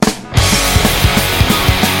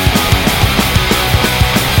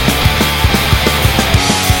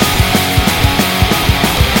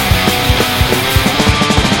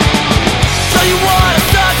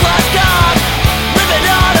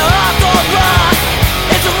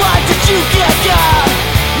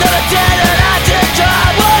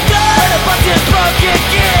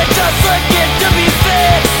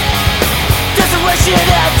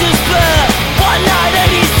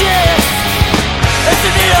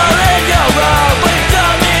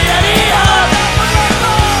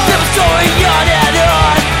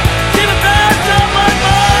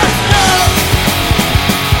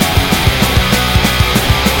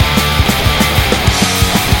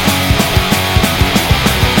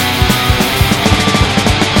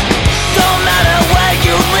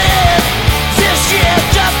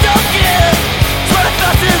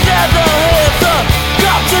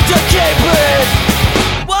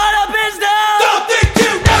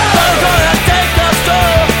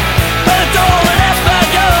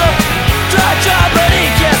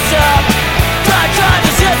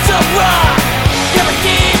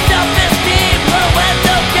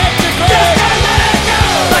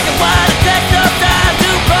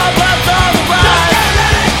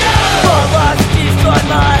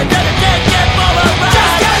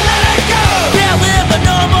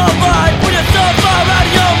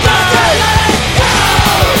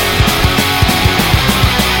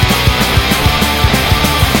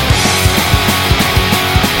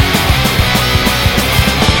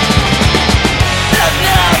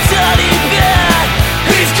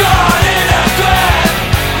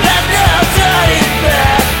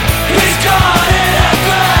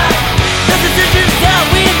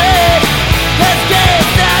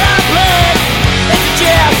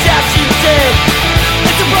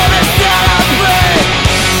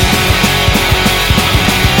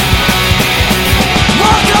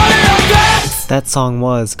That song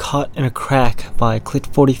was Caught in a Crack by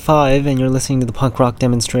Clit45, and you're listening to the punk rock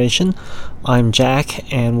demonstration. I'm Jack,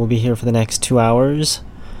 and we'll be here for the next 2 hours.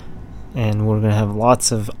 And we're going to have lots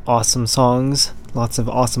of awesome songs, lots of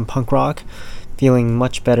awesome punk rock. Feeling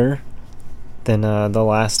much better than the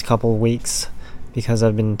last couple of weeks because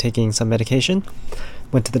I've been taking some medication.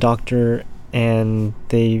 Went to the doctor, and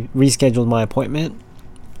they rescheduled my appointment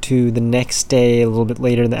to the next day a little bit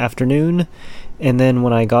later in the afternoon. And then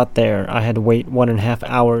when I got there, I had to wait 1.5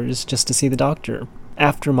 hours just to see the doctor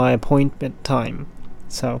after my appointment time.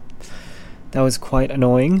 So that was quite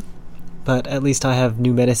annoying. But at least I have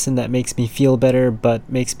new medicine that makes me feel better but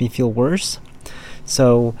makes me feel worse.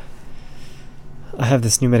 So I have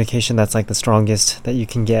this new medication that's like the strongest that you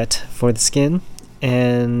can get for the skin,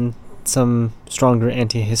 and some stronger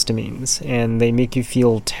antihistamines. And they make you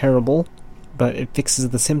feel terrible, but it fixes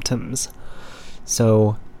the symptoms.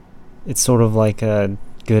 So it's sort of like a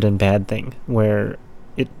good and bad thing, where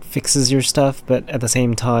it fixes your stuff, but at the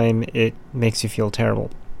same time, it makes you feel terrible.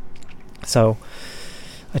 So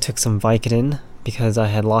I took some Vicodin because I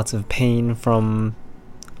had lots of pain from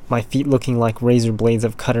my feet looking like razor blades.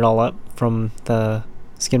 I've cut it all up from the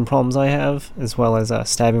skin problems I have, as well as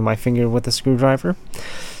stabbing my finger with a screwdriver.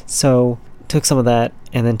 So took some of that,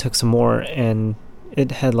 and then took some more, and it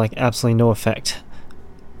had like absolutely no effect.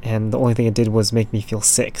 And the only thing it did was make me feel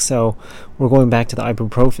sick. So we're going back to the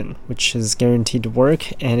ibuprofen, which is guaranteed to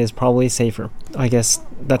work and is probably safer. I guess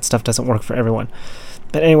that stuff doesn't work for everyone.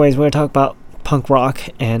 But anyways, we're going to talk about punk rock,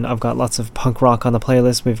 and I've got lots of punk rock on the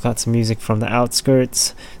playlist. We've got some music from the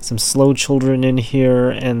Outskirts, some Slow Children in here,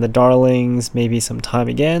 and the Darlings, maybe some Time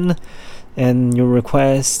Again, and your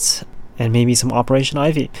requests, and maybe some Operation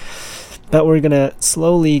Ivy. But we're gonna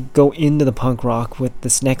slowly go into the punk rock with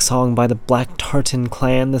this next song by the Black Tartan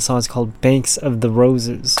Clan. The song is called Banks of the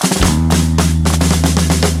Roses.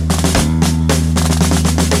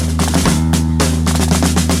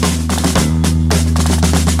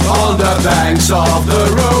 On the banks of the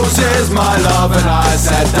roses, my love and I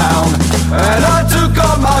sat down, and I took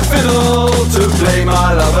up my fiddle to play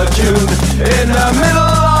my love a tune. In the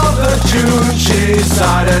middle of the tune, she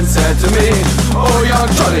sighed and said to me, "Oh, young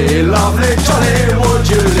Johnny, lovely Johnny, would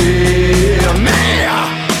you leave me?"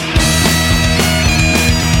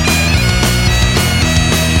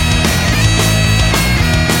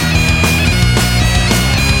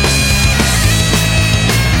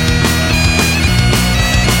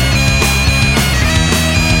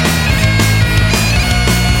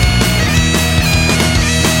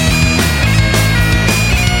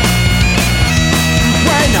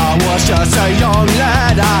 Just a young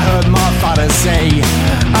lad, I heard my father say,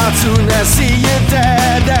 "I'd sooner see you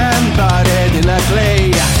dead than buried in the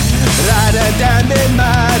clay, rather than be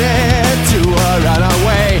married to a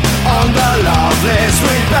runaway." On the lovely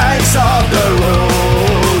sweet banks of the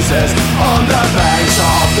roses, on the banks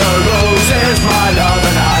of the roses, my love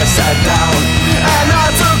and I sat down, and I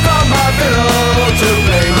took up my fiddle to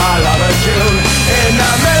play my love a tune. In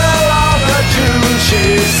the middle of the tune, she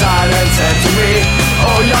sighed and said to me,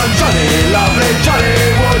 "Oh, young Johnny, lovely Johnny,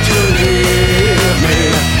 would you leave me?"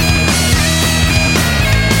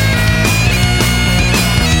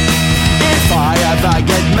 If I ever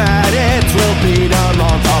get married, 'twill be the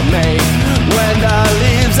month of May, when the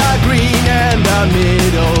leaves are green and the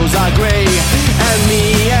meadows are grey, and me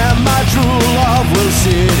and my true love will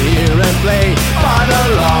sit here and play by the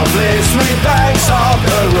lovely sweet banks of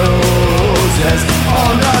the roses.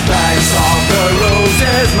 On the banks of the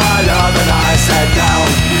roses, my love and I sat down,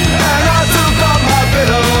 and I took up my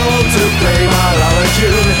fiddle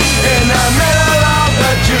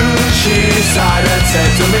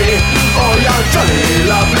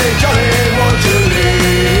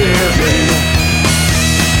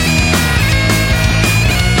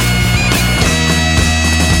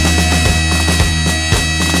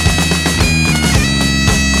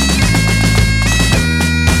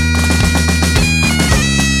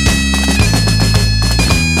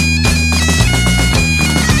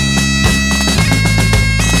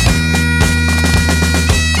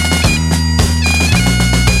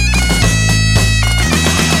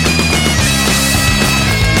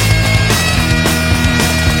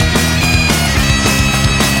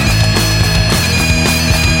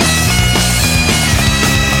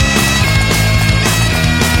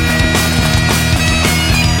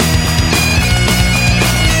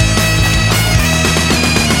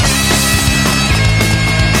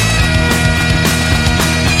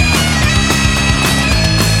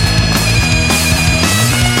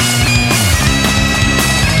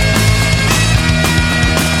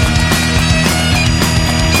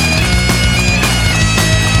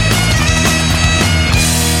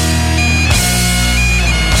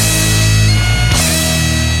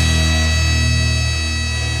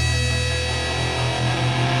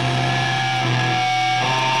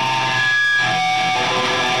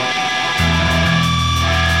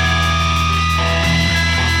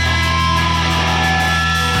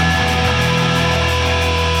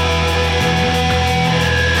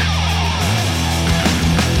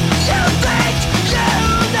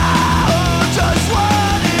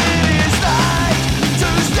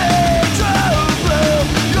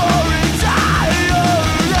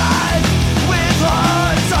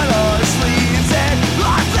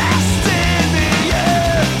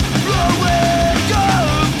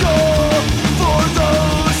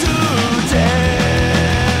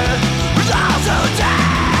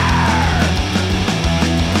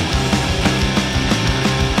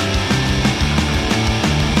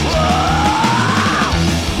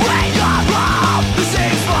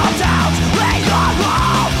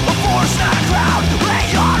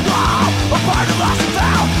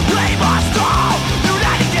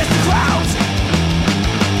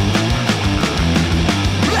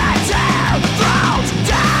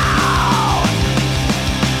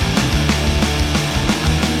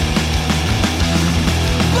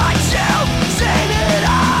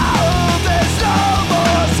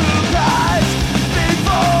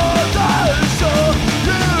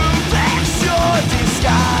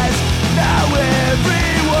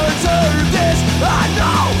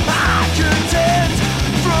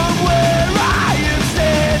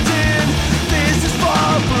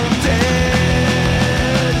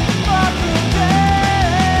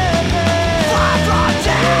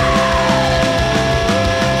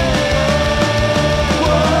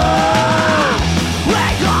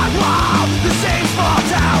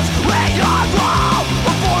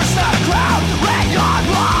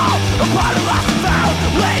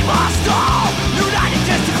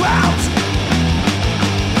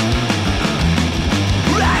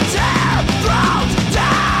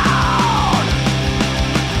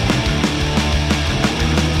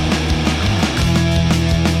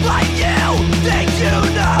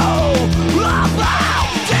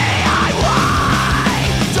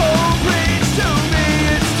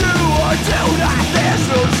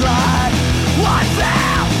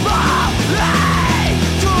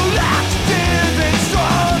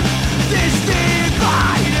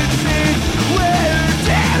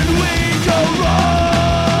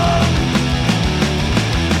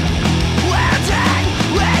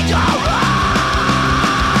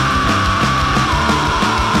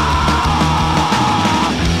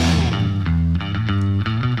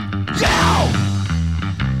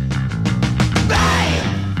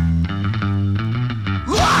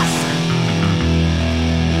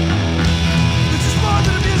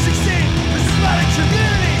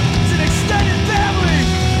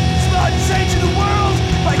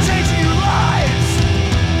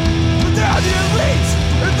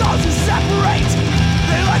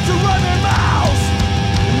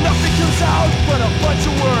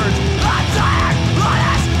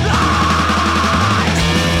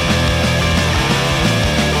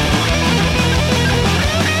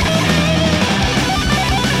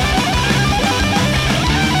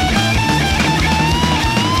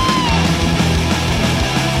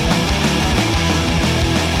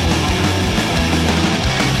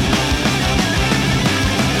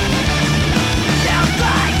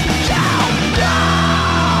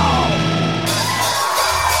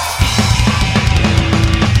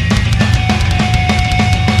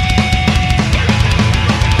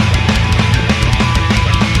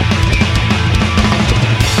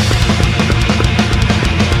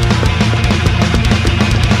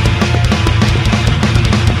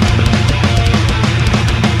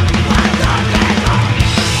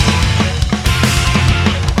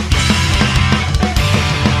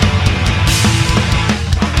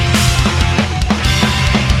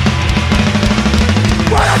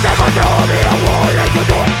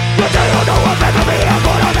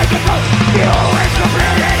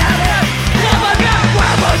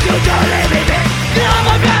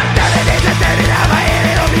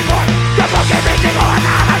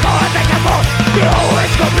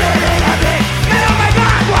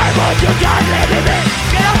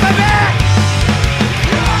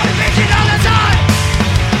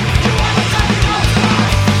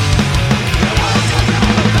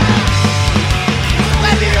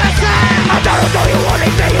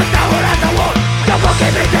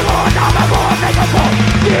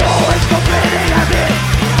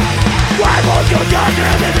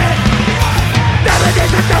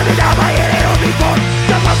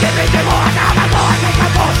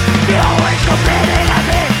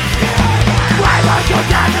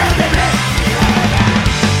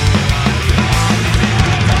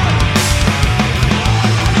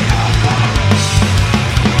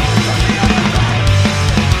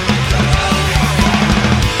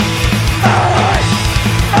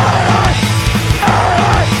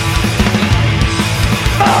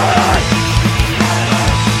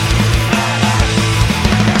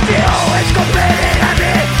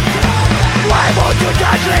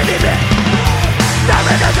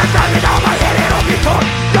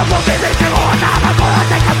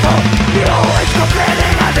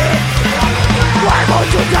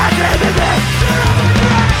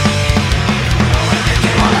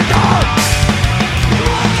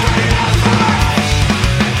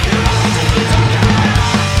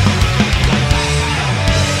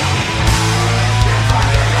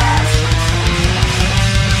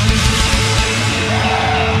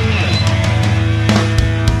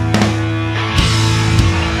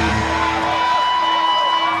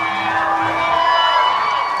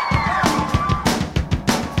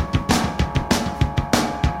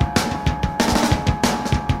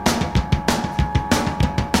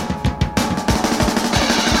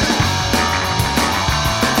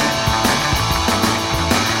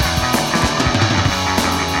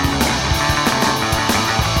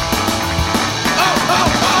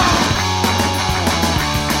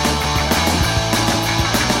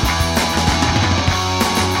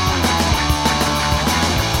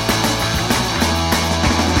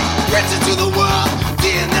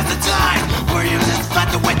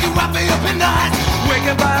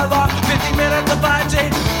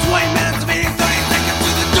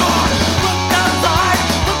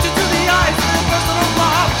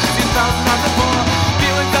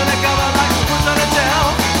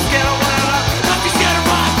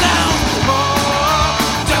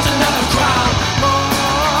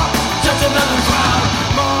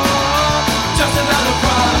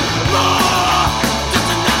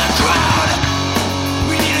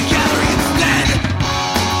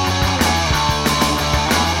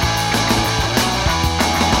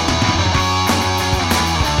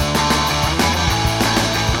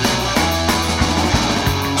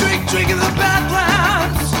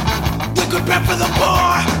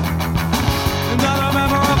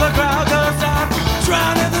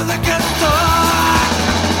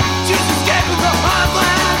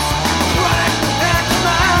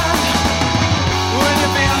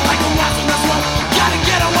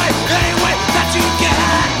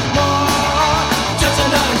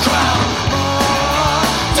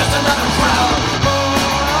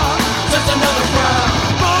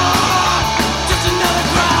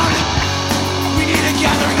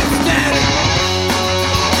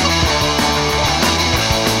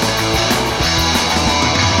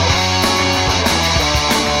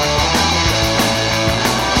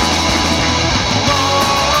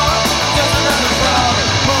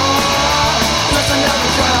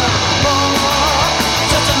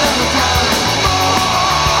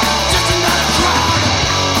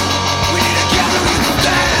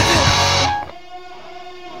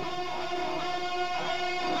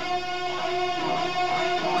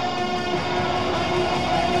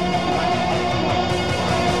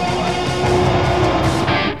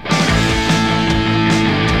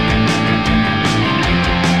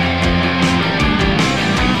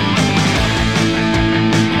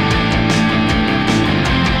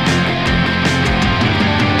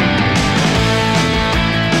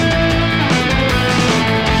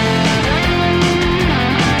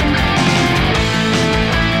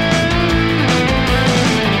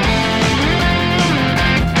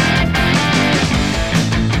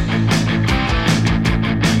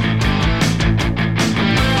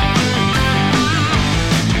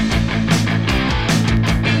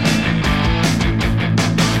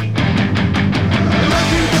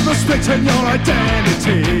written your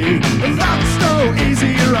identity. That's no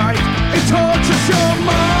easy right. It tortures your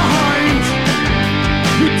mind.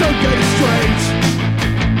 You don't get it straight.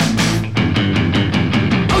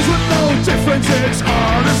 Those with no difference, it's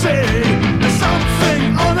hard to see. There's something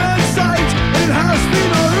on its side. It has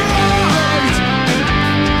been alright.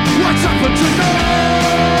 What's happened tonight?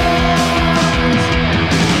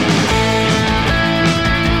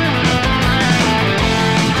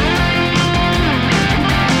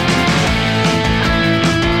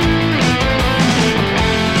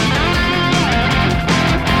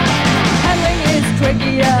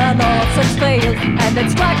 Tricky and all such fails and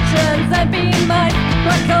distractions and being mind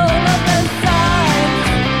like all of the signs.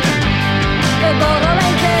 The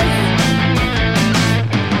borderline kiss.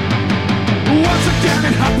 Once again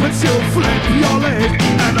it happens, you flip your lid,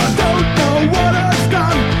 and I don't know what I've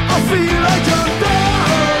done. I feel like I'm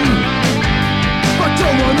done, but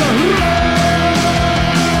don't wanna run.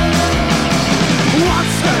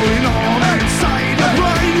 What's going on inside your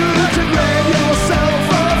brain? You can rid yourself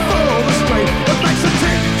of all the strain. What makes a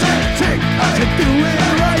tick, tick, tick? I can do it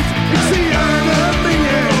right. It's the enemy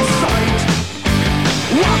in sight.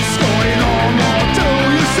 What's going on? What do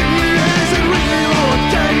you see? Is it real or a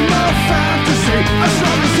game of fantasy? As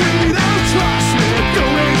long as we don't trust, we're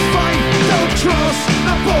doing fine. Don't trust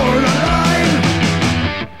the borderline.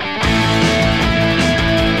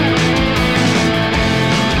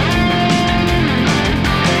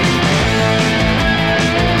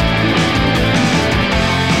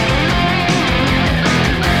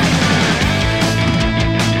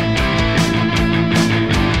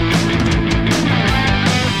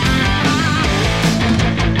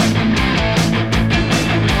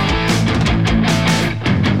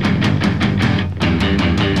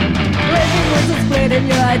 In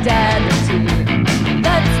your identity,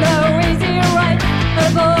 that's no easy right. A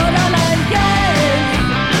borderline game,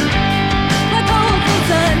 like old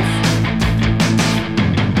sense.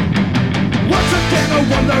 Once again I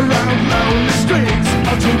wander around lonely streets,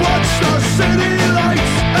 out to watch the city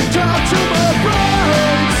lights and talk to my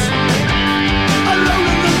brains. Alone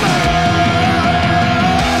in the night.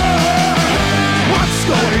 What's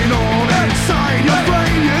going on inside your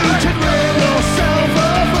brain? You can rid yourself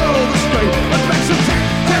of all the strain. What makes a tick,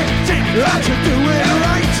 tick, tick? I can do it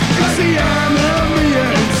right. It's the enemy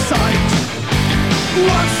in sight.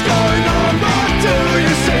 What's going on? What do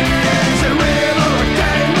you see? Is it real or a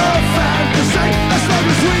game of fantasy? As long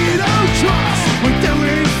as we don't trust, we're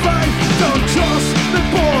doing fine. Don't trust the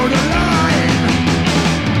borderline.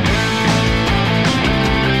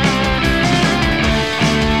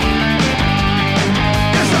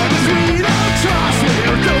 As long as we don't trust,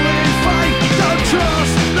 we're doing fine. Don't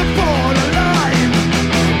trust the borderline.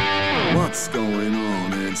 What's going on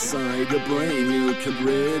inside your brain? You can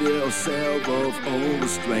rid yourself of all the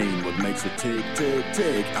strain. What makes it tick, tick,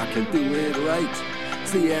 tick? I can do it right.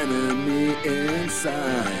 It's the enemy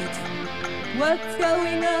inside. What's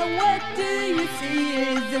going on? What do you see?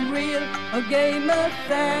 Is it real or game of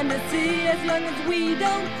fantasy? As long as we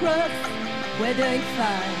don't cross, we're doing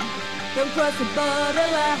fine. Don't cross the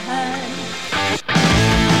borderline.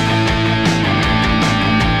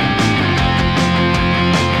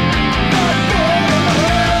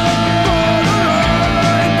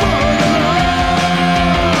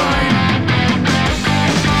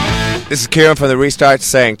 This is Kieran from the Restart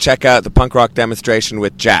saying check out the punk rock demonstration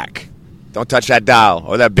with Jack. Don't touch that dial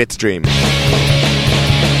or that bit stream.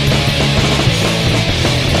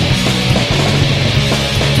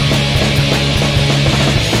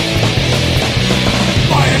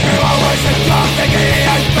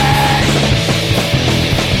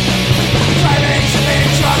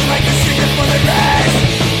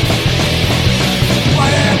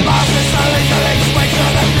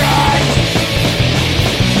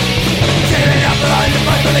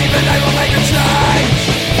 Believe they will make a change.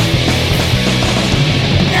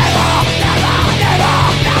 Never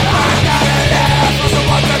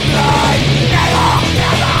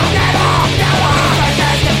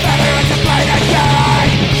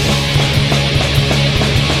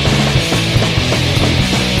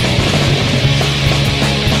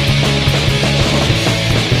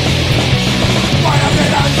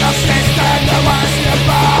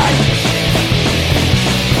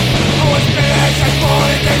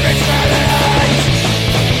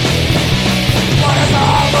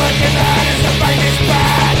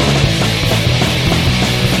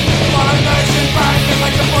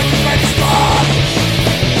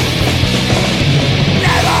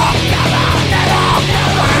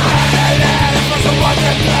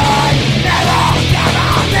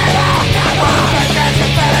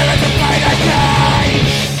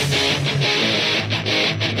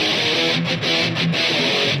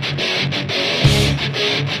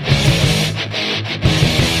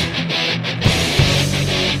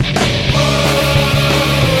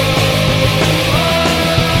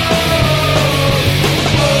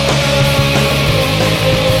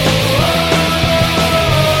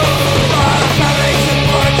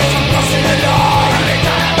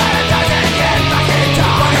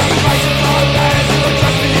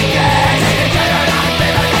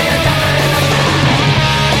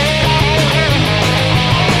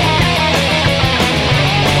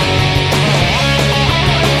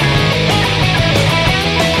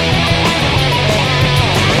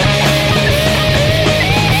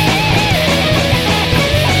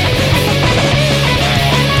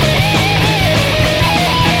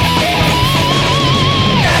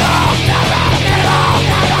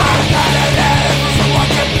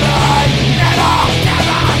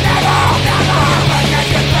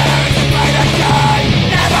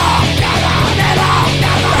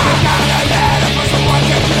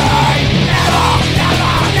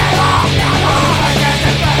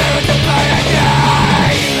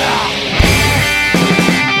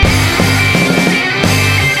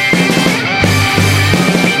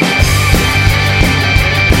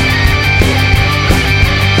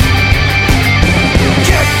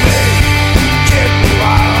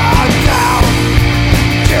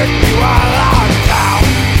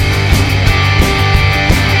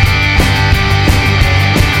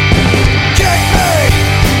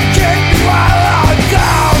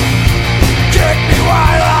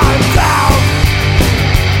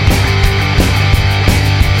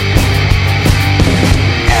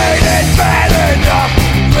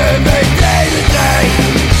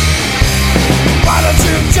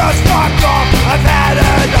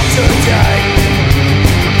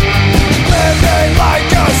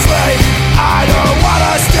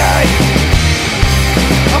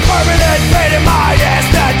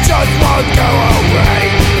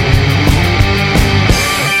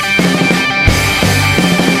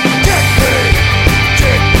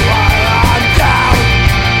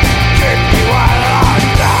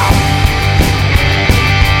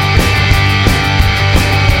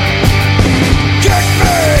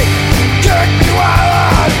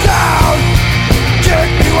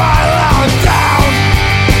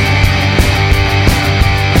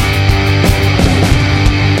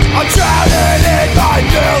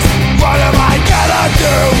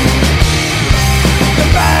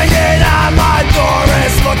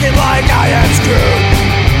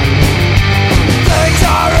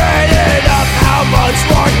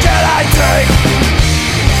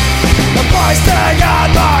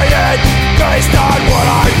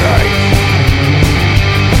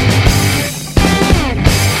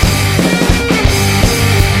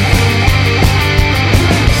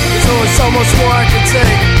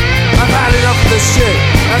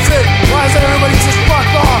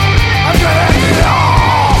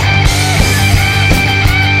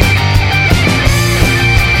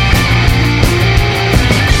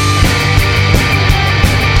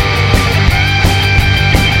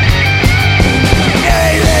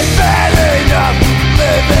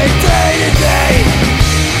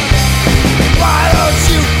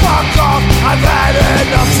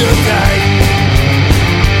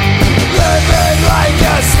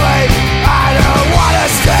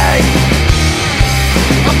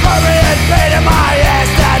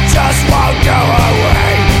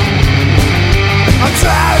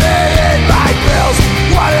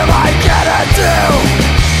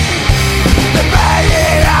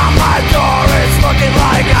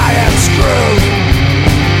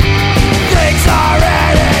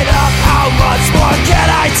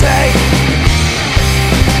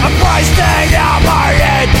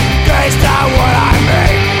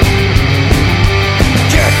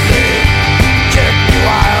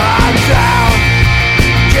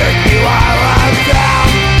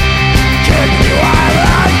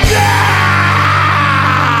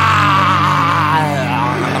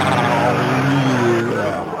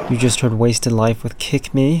You just heard Wasted Life with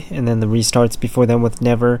Kick Me, and then the restarts before them with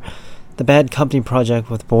Never, the Bad Company Project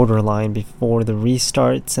with Borderline before the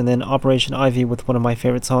restarts, and then Operation Ivy with one of my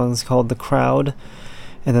favorite songs called The Crowd,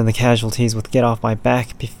 and then the Casualties with Get Off My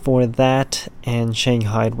Back before that, and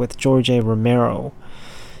Shanghai with George A. Romero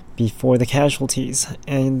before the Casualties.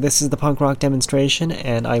 And this is the Punk Rock Demonstration,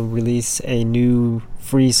 and I release a new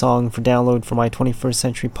free song for download for my 21st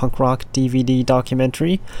Century Punk Rock DVD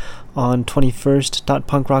documentary on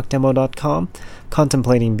 21st.punkrockdemo.com,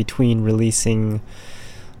 contemplating between releasing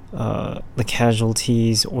the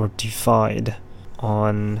Casualties or Defied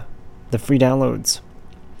on the free downloads.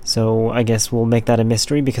 So I guess we'll make that a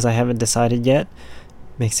mystery because I haven't decided yet.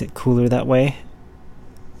 Makes it cooler that way.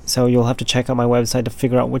 So you'll have to check out my website to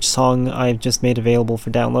figure out which song I've just made available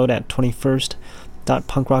for download at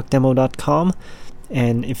 21st.punkrockdemo.com.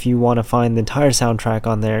 And if you want to find the entire soundtrack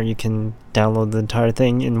on there, you can download the entire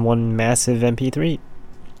thing in one massive MP3.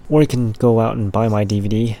 Or you can go out and buy my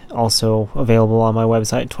DVD, also available on my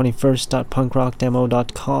website,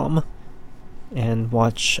 21st.punkrockdemo.com, and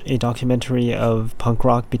watch a documentary of punk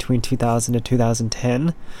rock between 2000 to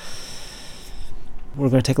 2010. We're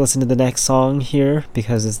going to take a listen to the next song here,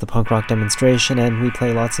 because it's the Punk Rock Demonstration, and we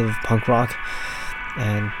play lots of punk rock.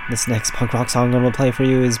 And this next punk rock song I'm going to play for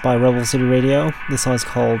you is by Rebel City Radio. This song is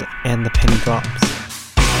called And the Penny Drops.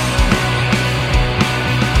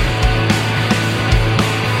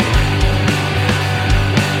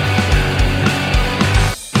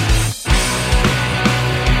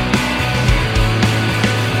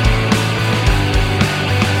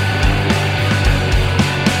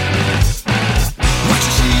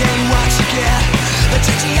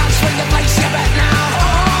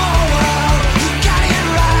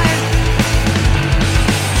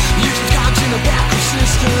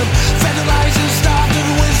 Federalizes started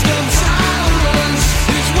wisdom, silence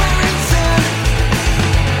is wearing thin.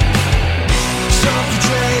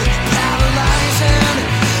 Self-betrayed, paralyzing,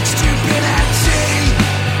 stupidity,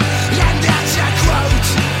 and that's a quote.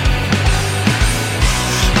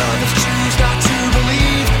 Others choose not to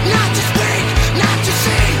believe, not to speak, not to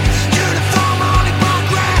see. Uniform on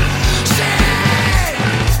hypocrisy.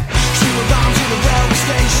 Shooting bombs in the railway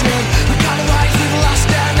station. We colorize, we've lost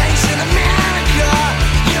our nation. America,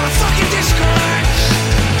 you're a fucking disgrace.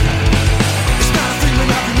 It's not a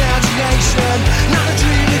figment of imagination, not a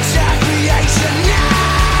dream, it's a creation. No,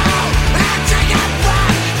 I take it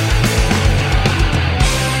back.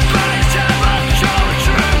 Body time of show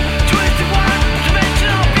true.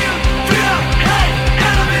 21-dimensional view. Freedom, hate,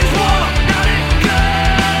 enemies, war, not it goes.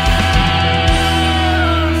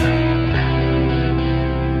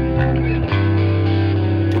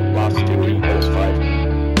 Lost Stewie, those 5.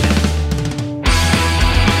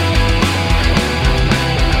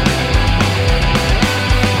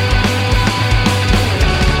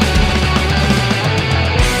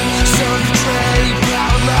 Self-betrayed,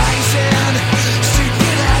 paralyzing,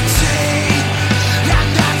 stupidity, and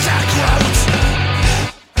that's a quote.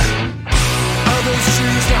 Others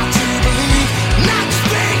choose not to believe, not to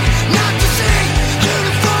speak, not to see.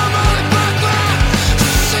 Uniform on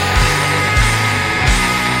hypocrisy.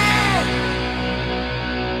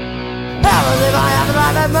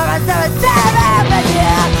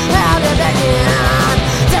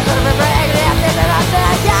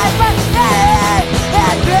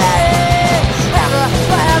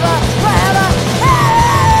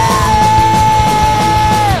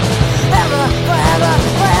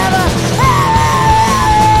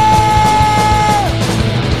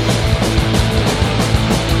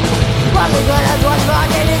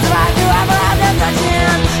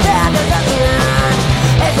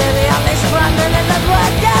 It's in the only surrender in the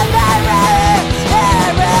blood,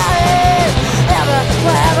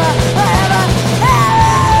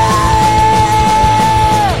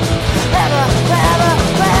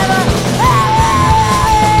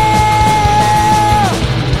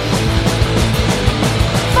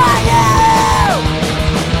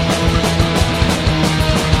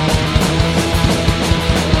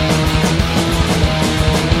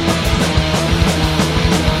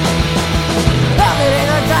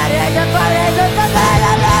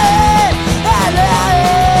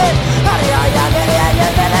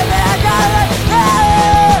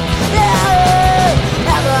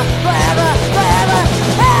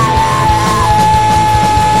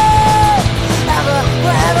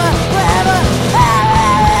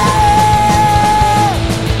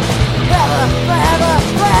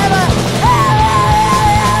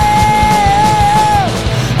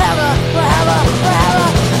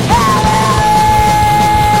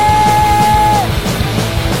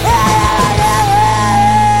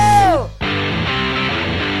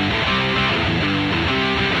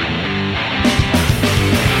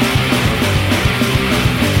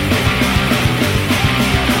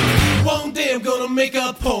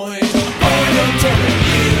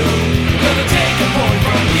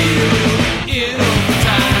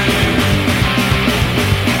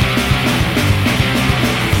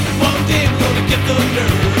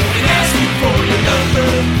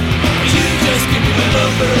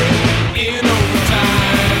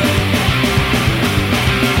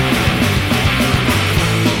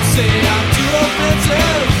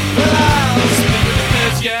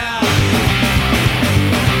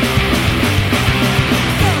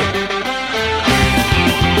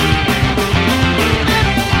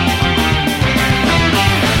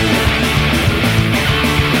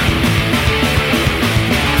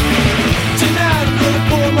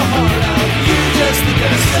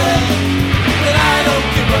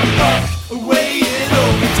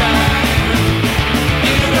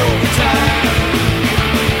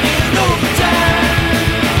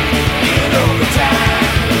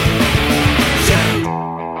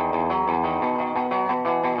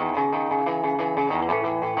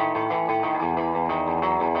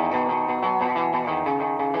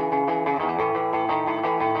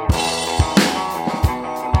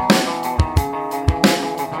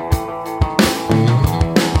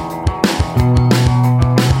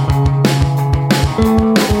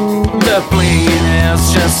 plane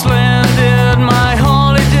has just landed, my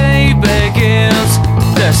holiday begins.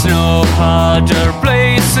 There's no other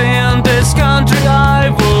place in this country I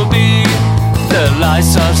will be. The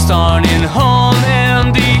lights are starting on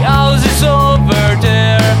and the houses over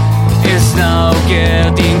there is now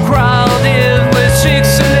getting crowded with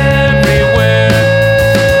chicks and everywhere.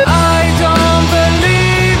 I don't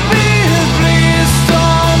believe it, please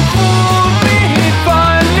don't fool me.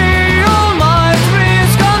 Finally all my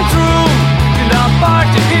dreams come true in a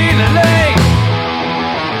party in LA.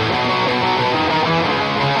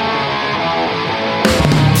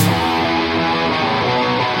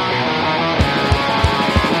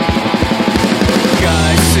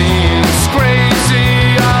 Guy seems crazy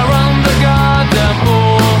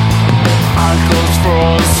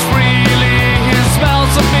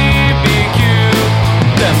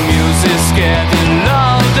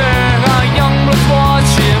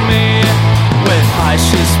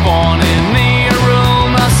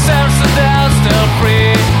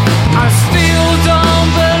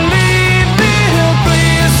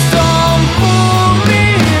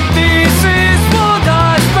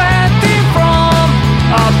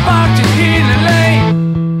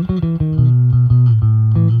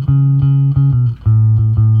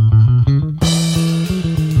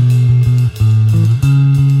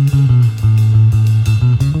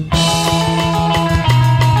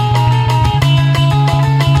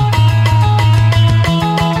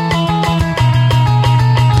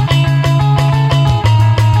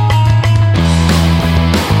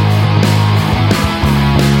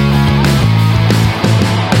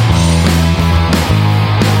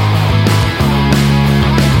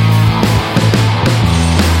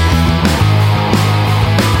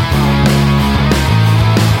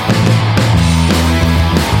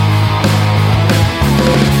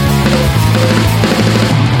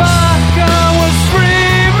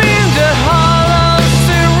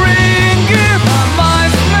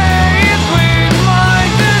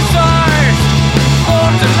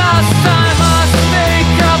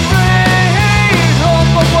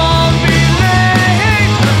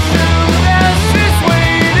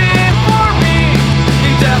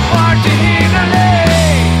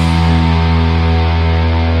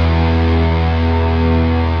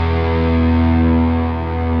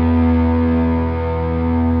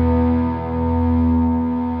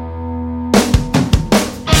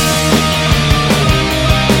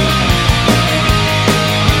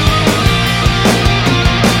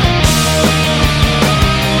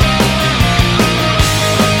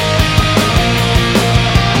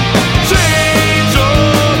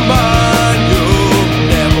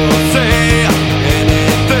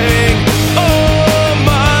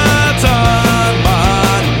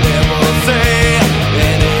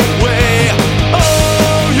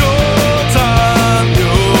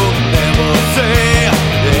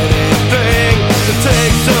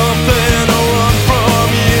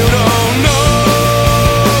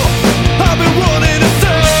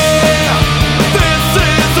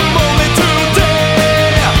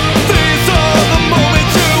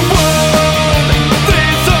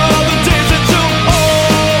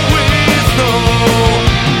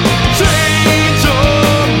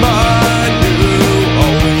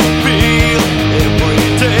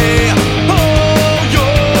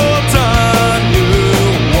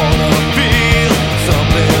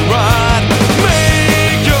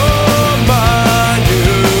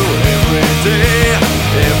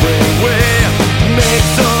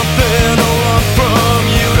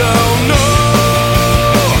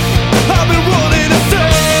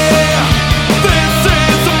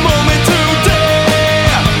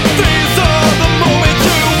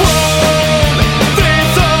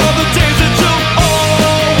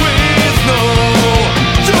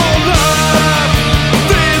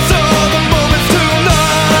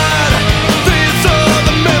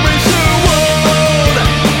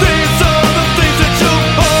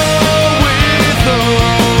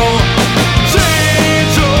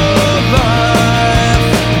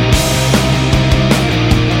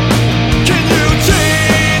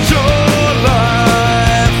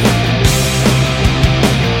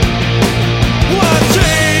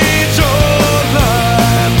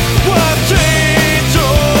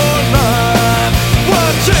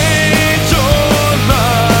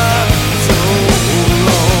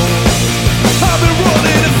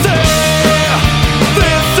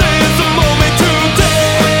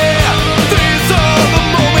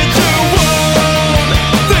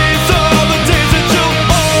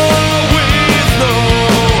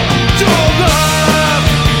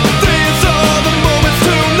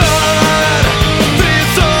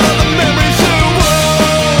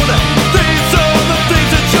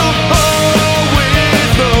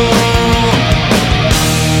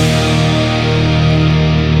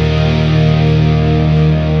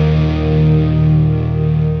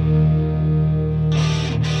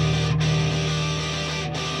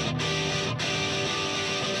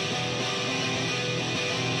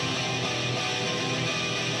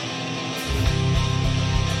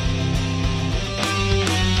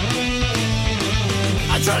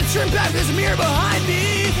Gotta turn back, there's a mirror behind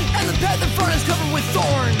me, and the path in front is covered with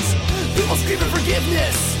thorns. People scream for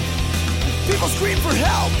forgiveness, people scream for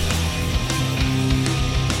help.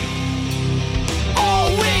 All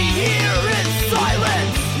we hear is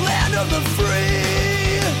silence. Land of the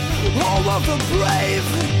free, home of the brave,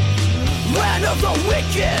 land of the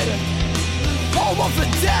wicked, home of the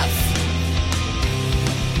deaf.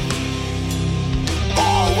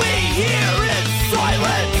 All we hear is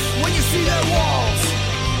silence. When you see their walls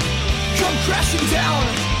come crashing down,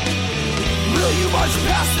 will you march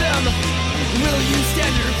past them? Will you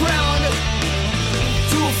stand your ground?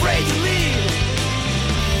 Too afraid to lead,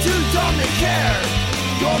 too dumb to care.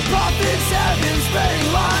 Your prophets have been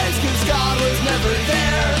spreading lies, cause God was never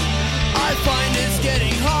there. I find it's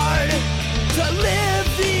getting hard to live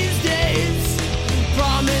these days.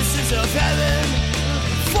 Promises of heaven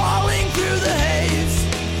falling through the haze.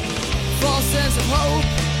 False sense of hope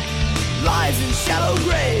lies in shallow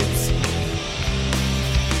graves.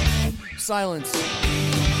 Silence.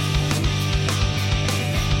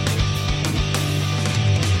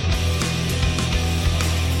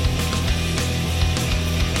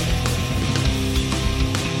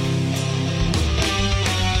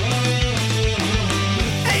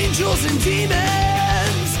 Angels and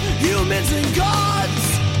demons, humans and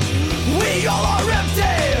gods, we all are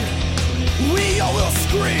empty, we all will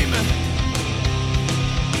scream.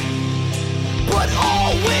 But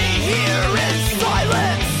all we hear is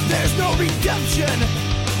silence. There's no redemption,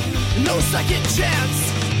 no second chance.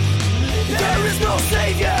 There is no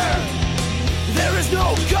savior, there is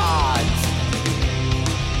no God.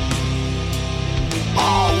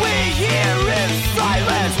 All we hear is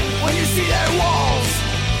silence. When you see their walls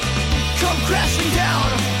come crashing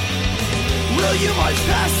down, will you march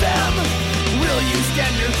past them? Will you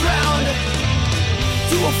stand your ground?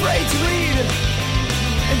 Too afraid to lead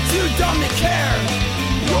and too dumb to care.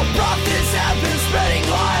 Your prophets have been spreading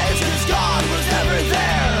lies, cause God was never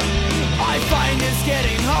there. I find it's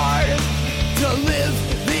getting hard to live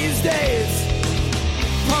these days.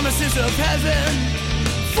 Promises of heaven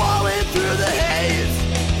falling through the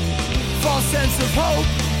haze. False sense of hope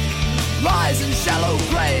lies in shallow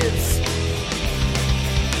graves.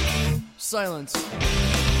 Silence.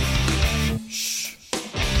 Shh.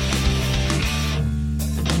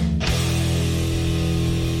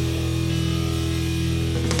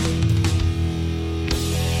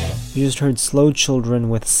 You just heard Slow Children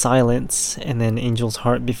with Silence, and then Angel's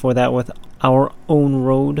Heart before that with Our Own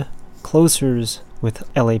Road. Closers with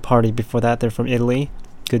LA Party before that, they're from Italy.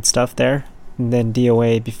 Good stuff there. And then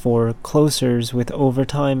DOA before Closers with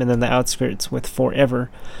Overtime, and then the Outskirts with Forever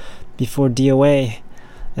before DOA.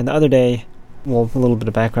 And the other day, well, a little bit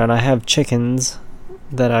of background, I have chickens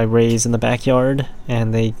that I raise in the backyard,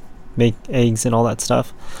 and they make eggs and all that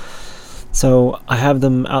stuff. So I have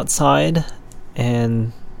them outside,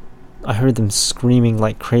 and I heard them screaming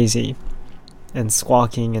like crazy and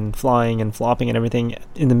squawking and flying and flopping and everything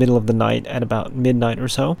in the middle of the night at about midnight or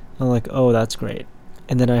so. I'm like, oh, that's great.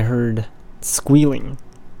 And then I heard squealing,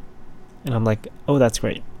 and I'm like, oh, that's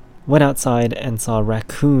great. Went outside and saw a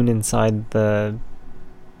raccoon inside the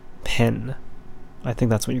pen. I think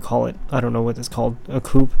that's what you call it. I don't know what it's called. A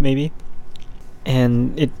coop, maybe.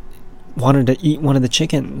 And it wanted to eat one of the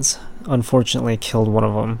chickens. Unfortunately, it killed one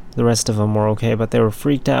of them. The rest of them were okay, but they were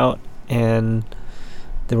freaked out, and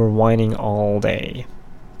they were whining all day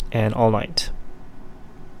and all night.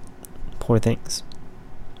 Poor things.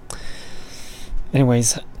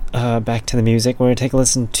 Anyways, back to the music. We're going to take a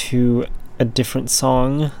listen to a different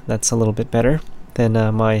song that's a little bit better than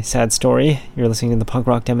my sad story. You're listening to the punk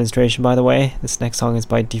rock demonstration, by the way. This next song is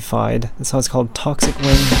by Defied. The song is called Toxic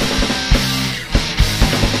Wind.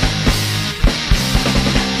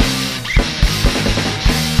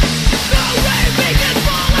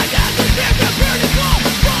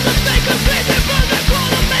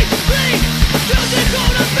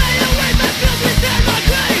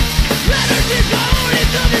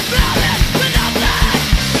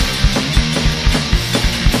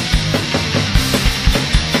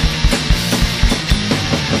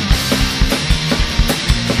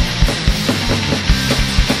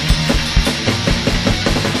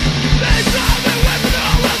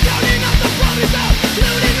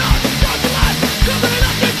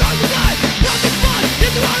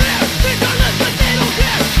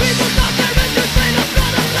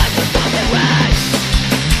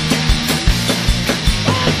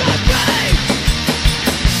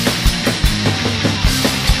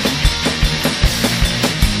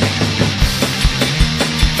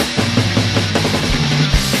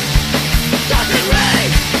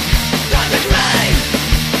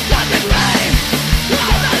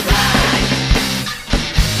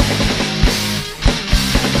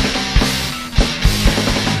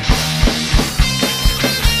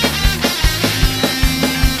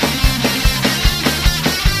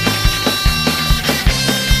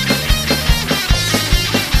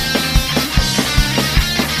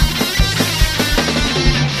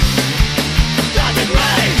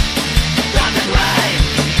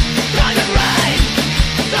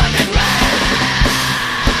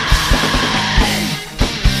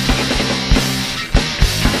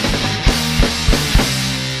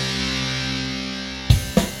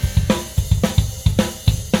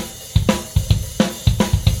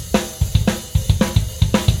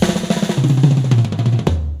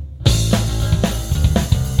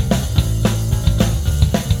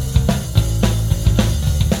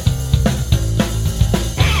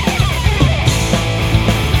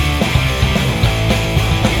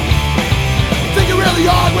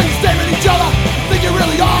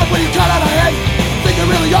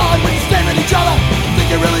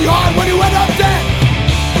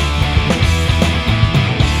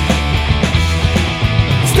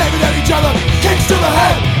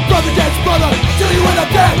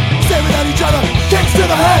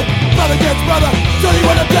 brother against brother, till you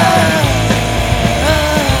end up dead.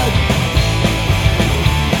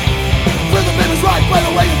 Rhythm baby's right by the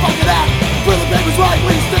way you fucking act. Rhythm baby's right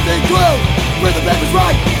when you stiff and glue. Rhythm baby's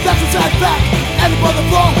right, that's a sad fact. And upon the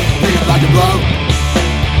floor, bleeding black and blue.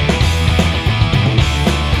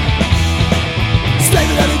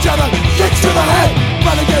 Slaving at each other, kicks to the head.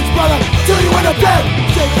 Brother against brother, till you end up dead.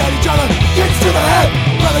 Slaving at each other, kicks to the head.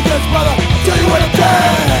 Brother against brother, till you end up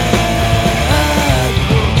dead.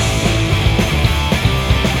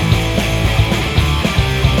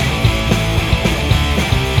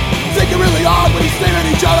 Thinking really hard when you stare at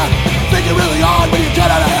each other. Thinking really hard when you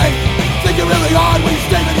cut out of hate. Thinking really hard when you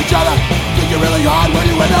stare at each other. Thinking really hard when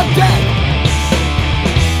you end up dead.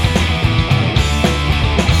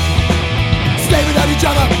 Staring at each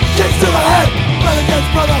other, kicks to the head. Brother against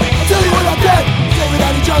brother, till you end up dead. Staring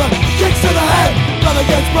at each other, kicks to the head. Brother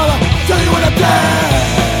against brother, till you end up dead.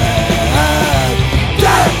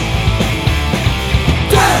 Dead.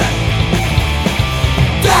 Dead.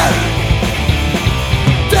 Dead.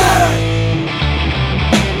 Dead.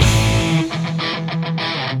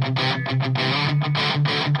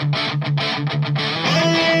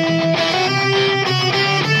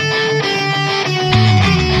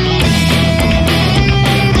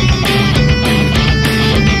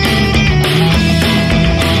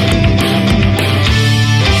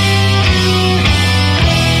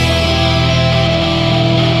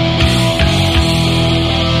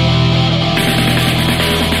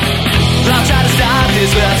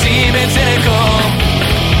 Go!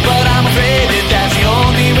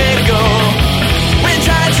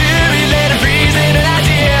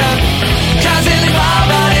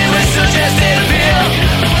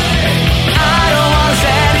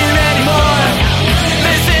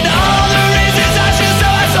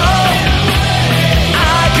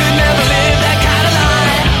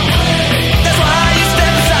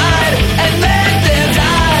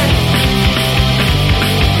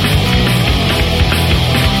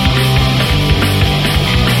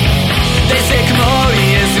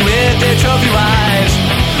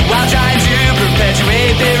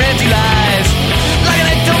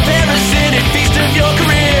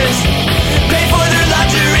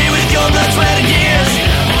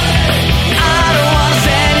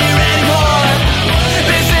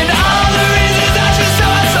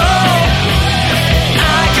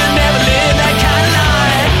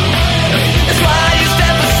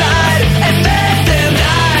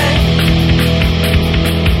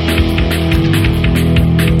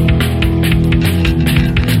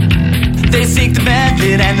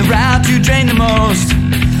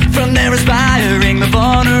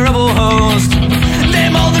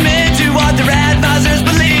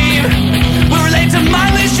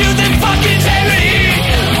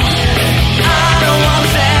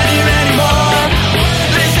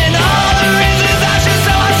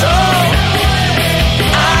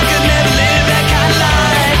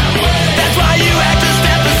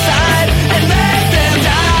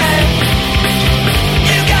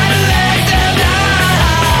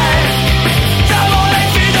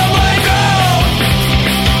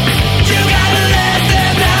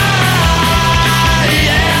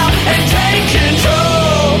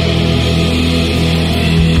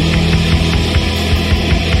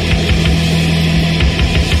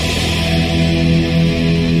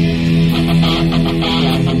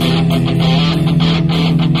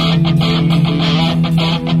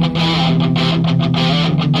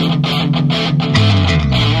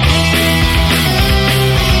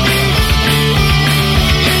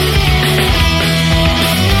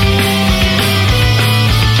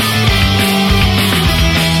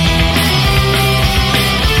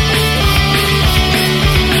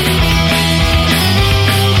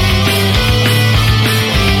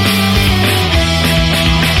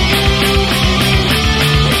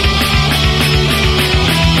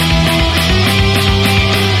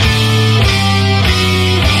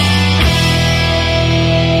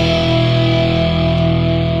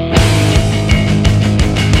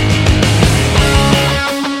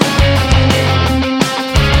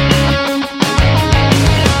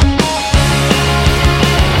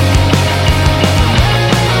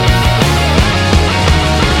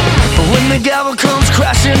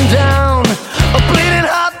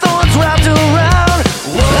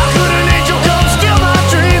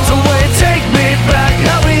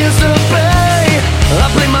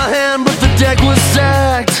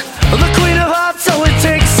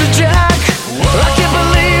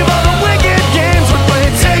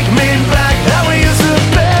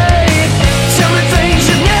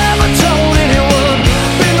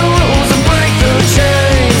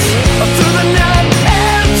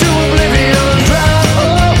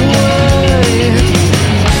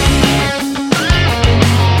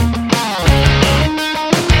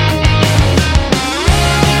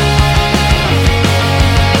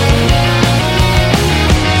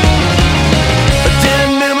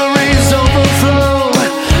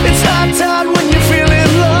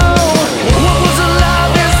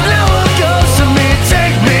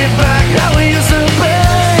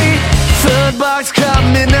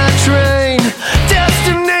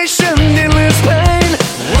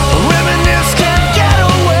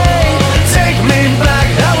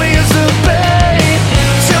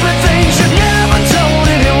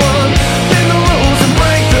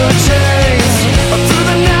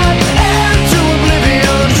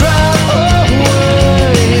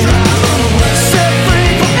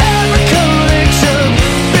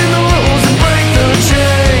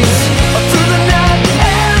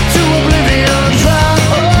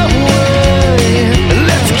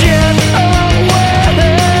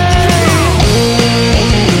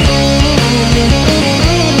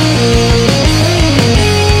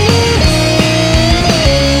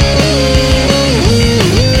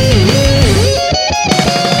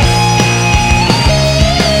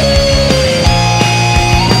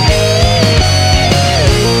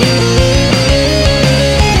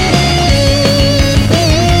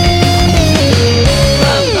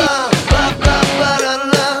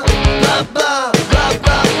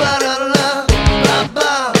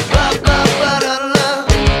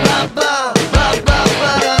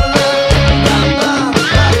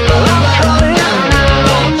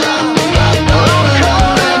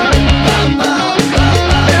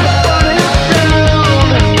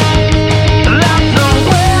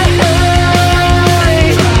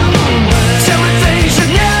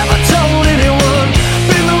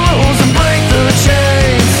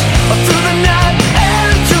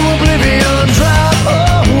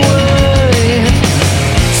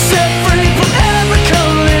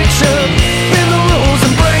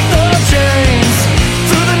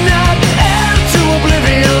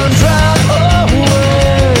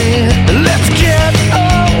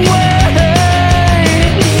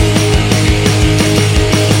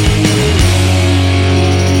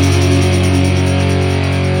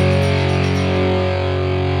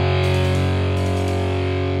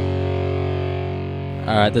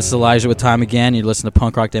 right, this is Elijah with Time Again. You're listening to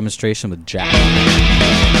Punk Rock Demonstration with Jack.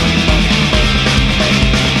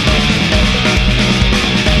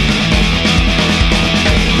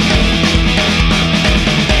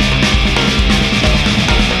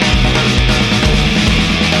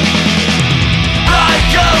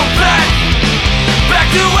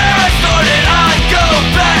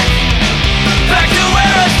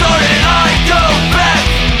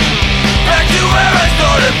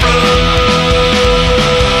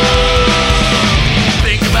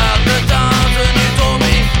 Think about the times when you told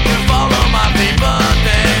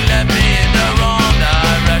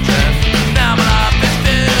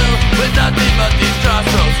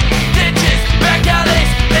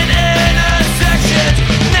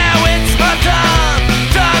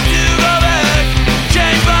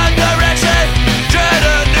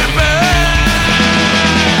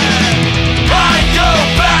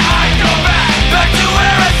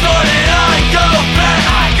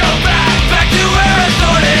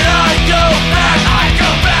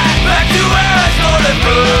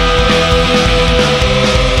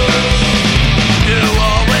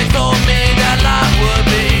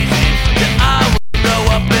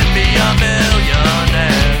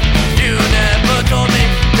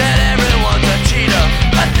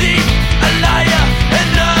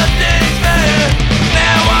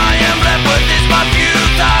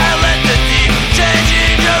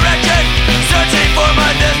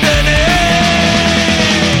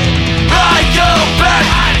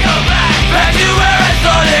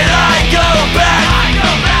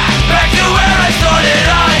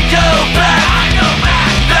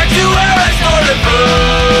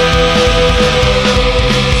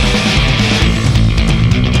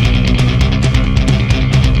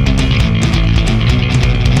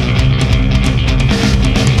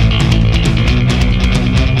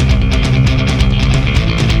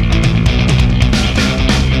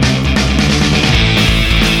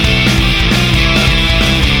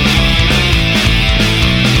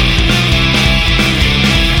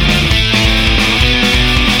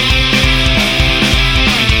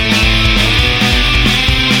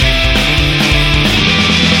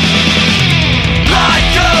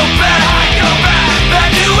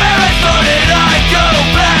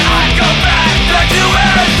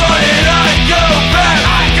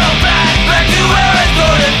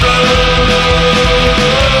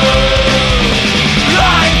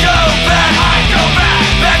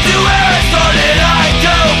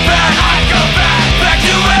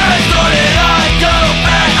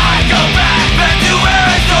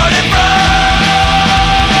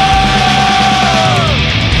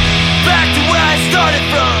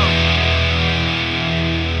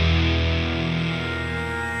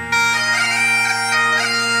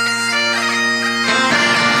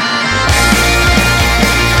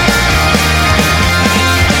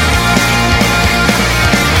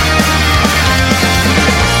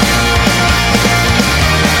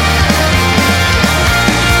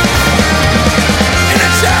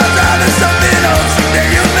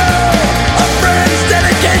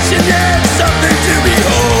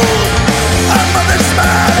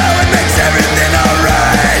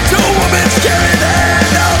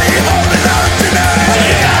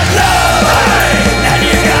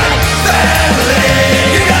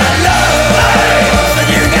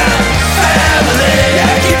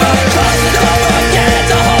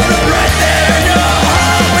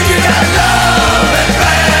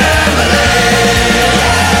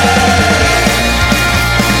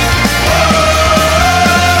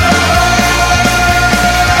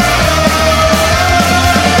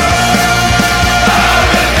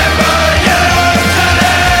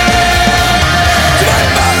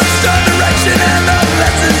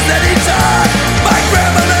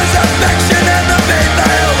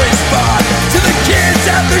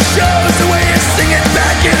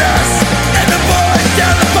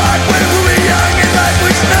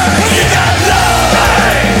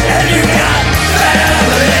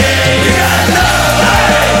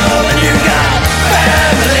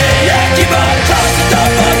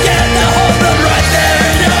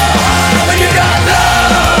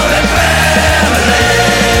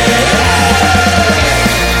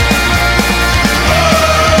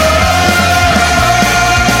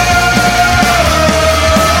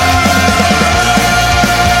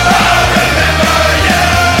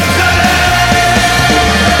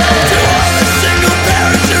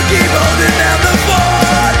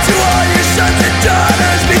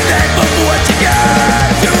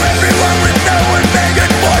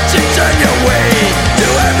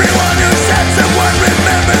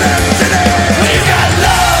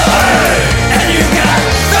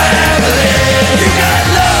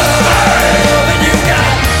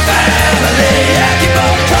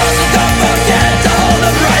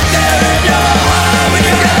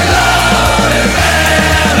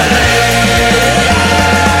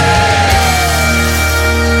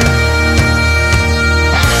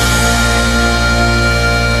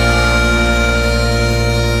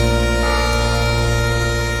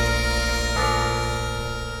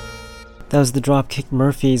was the Dropkick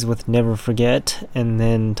Murphys with Never Forget, and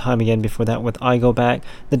then Time Again before that with I Go Back,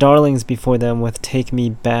 the Darlings before them with Take Me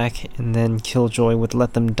Back, and then Killjoy with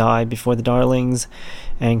Let Them Die before the Darlings,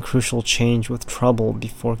 and Crucial Change with Trouble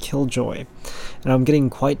before Killjoy. And I'm getting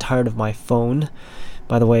quite tired of my phone.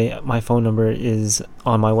 By the way, my phone number is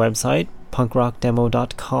on my website,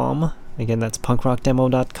 punkrockdemo.com. Again, that's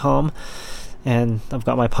punkrockdemo.com. And I've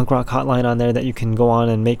got my punk rock hotline on there that you can go on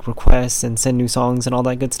and make requests and send new songs and all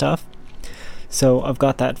that good stuff. So I've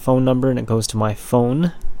got that phone number and it goes to my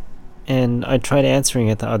phone, and I tried answering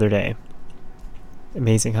it the other day.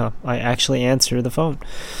 Amazing, huh? I actually answer the phone.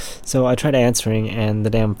 So I tried answering and the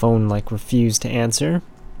damn phone refused to answer.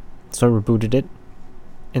 So I rebooted it,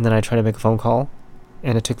 and then I tried to make a phone call,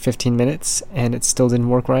 and it took 15 minutes and it still didn't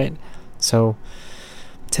work right. So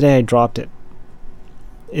today I dropped it.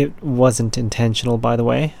 It wasn't intentional, by the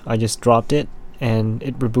way. I just dropped it and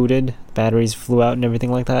it rebooted, batteries flew out and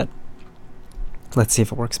everything like that. Let's see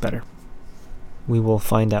if it works better. We will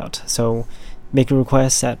find out. So make a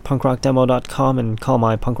request at punkrockdemo.com and call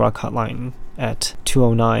my punk rock hotline at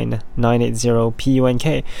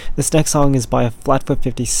 209-980-PUNK. This next song is by Flatfoot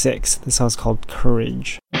 56. This song's called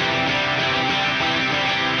Courage.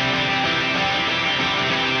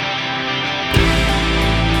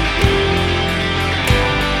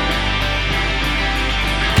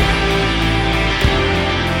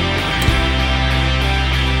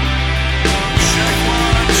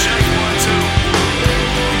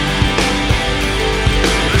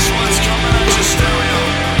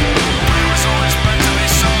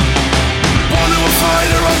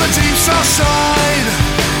 Outside,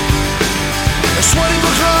 sweating for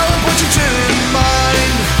color, but you didn't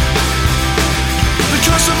mind. The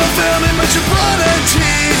curse of a family makes your blood and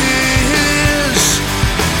tears.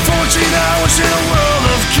 14 hours in a world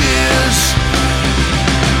of kids.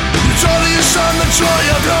 You told your son the joy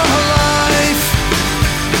of your life,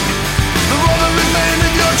 the role that remained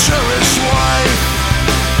in your cherished wife.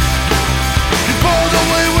 You pulled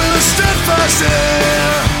away with a steadfast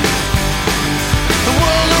air. The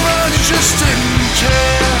world around you just didn't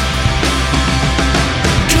care.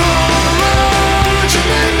 Courage, you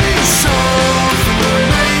made me soften the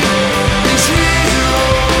rain. These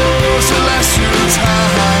heroes that last through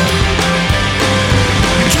time.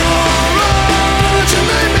 Courage, you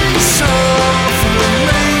made me soften the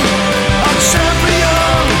rain. I'm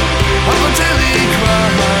champion of a daily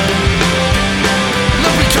grind.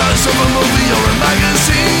 Not because of a movie or a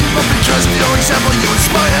magazine, but because of your example you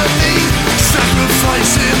inspired me.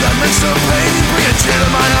 Sacrificing that makes the pain, bring a tear to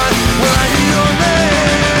my eye when I hear your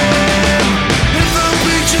name. In the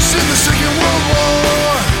beaches in the Second World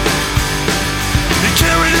War, you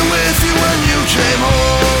carried it with you when you came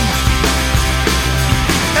home.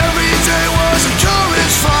 Every day was a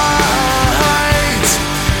courage fight,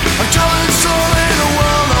 a colored soul in a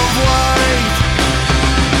world of white.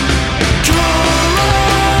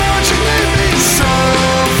 Courage, you made me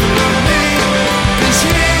suffer me.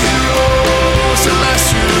 These heroes that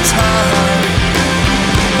last through time.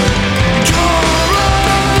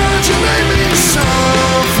 Courage, you made me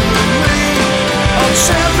suffer me. I'm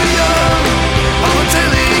champion of a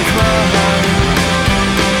daily grind.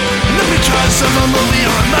 Not because of a movie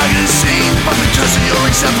or a magazine, but because of your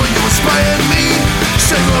example you inspired me.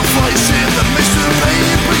 Sacrificing the mist of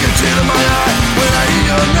pain, bring a tear to my eye when I hear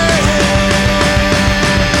your name.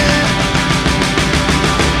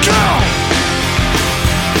 Go!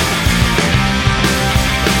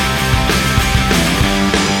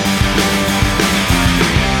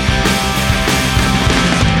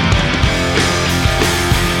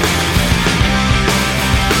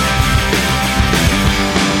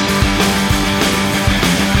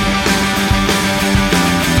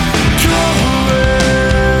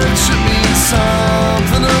 Courage,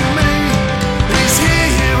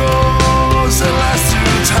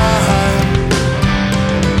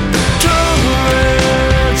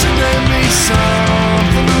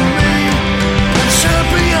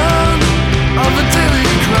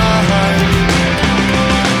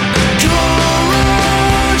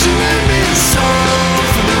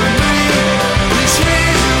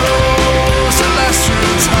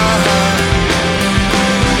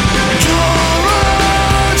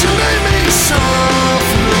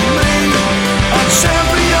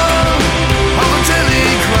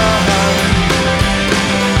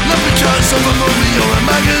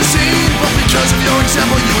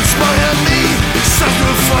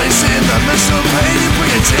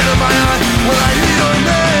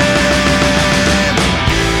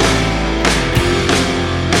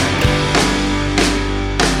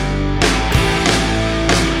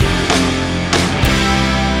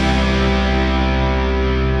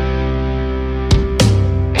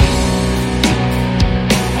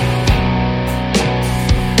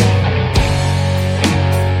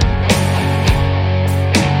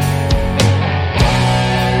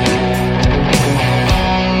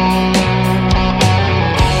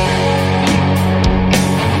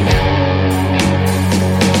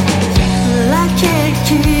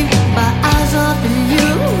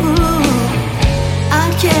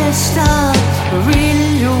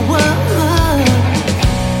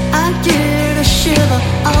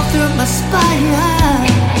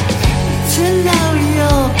 to know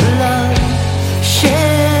your blood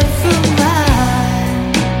shed for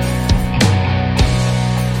mine.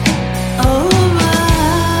 Oh,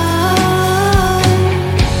 mine,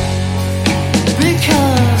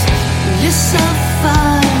 because you're so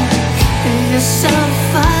fine, you're so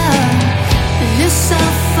fine, you're so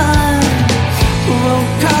fine. Oh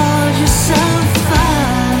God, you're so fine.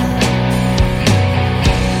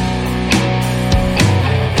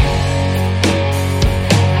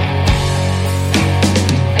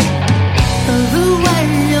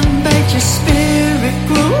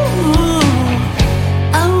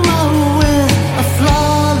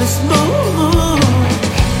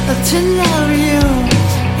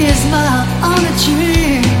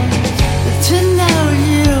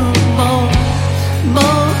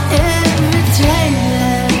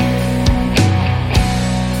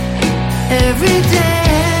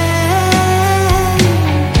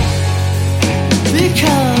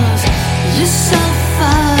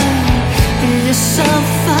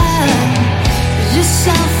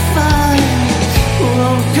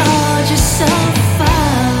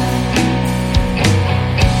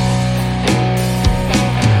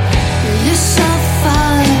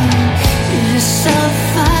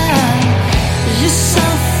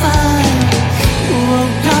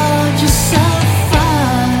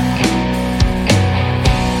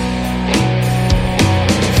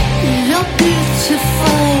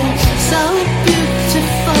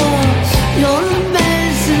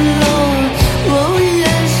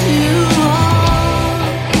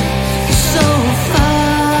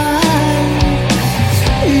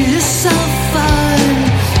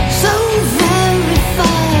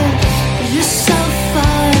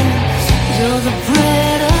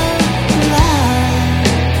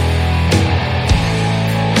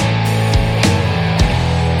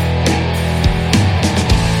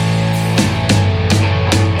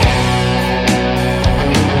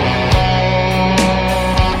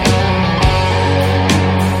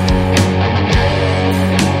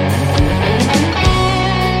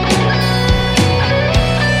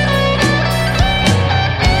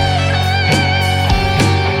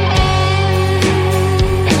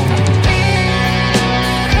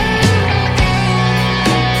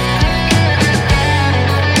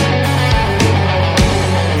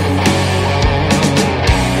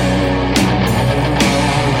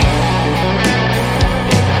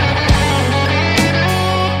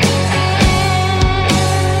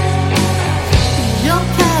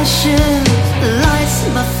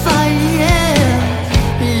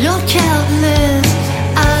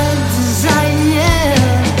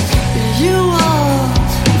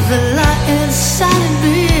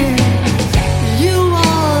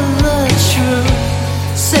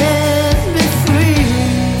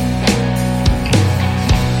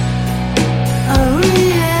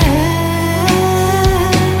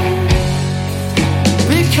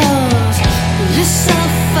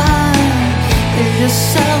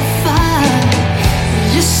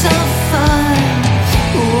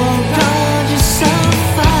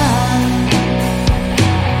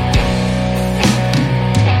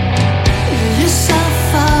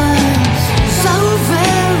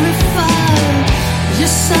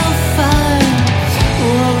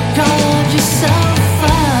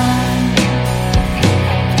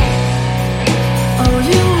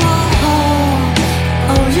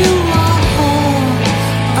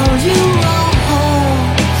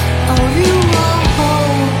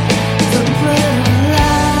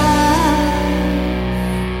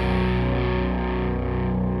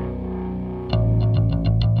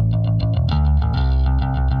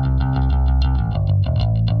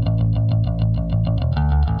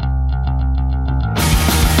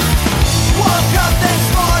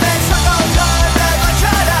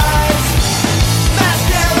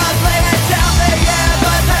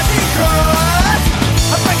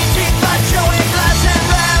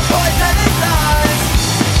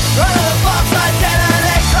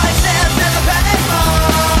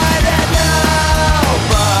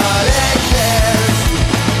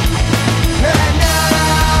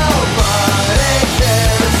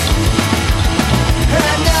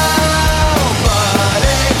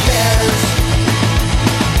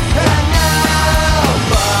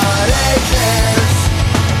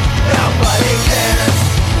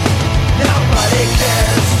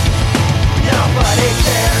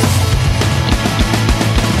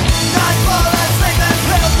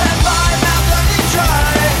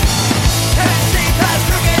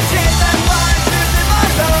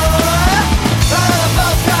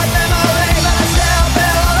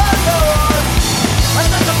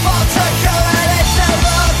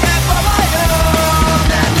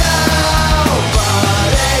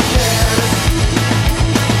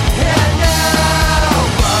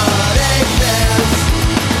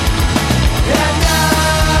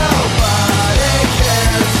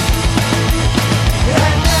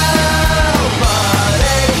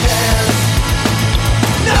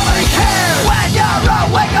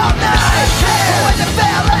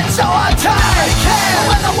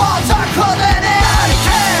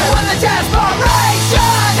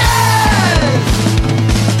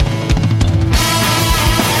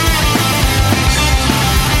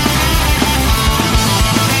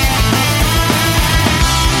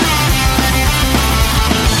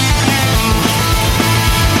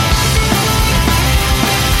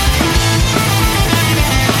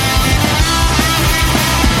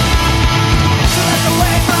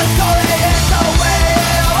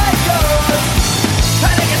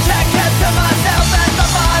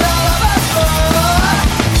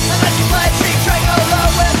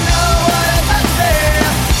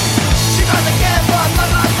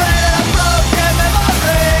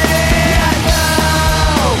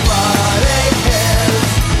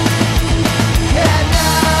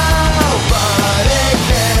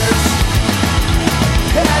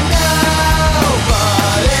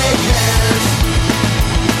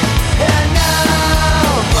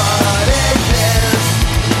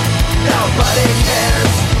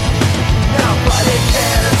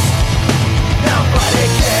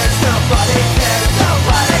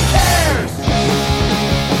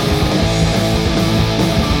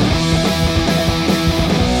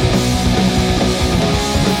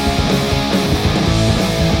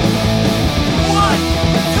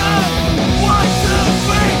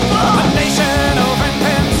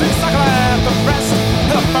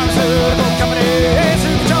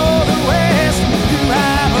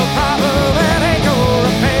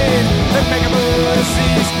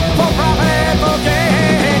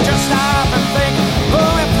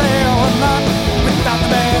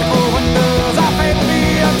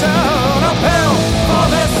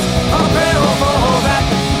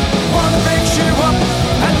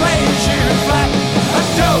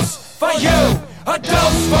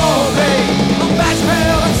 for me. A match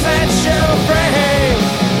pill that sets you free.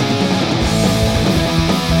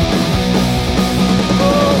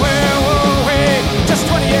 Oh, where were we just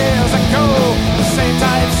 20 years ago? The same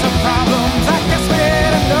types of problems, I guess we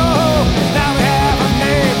didn't know. Now we have a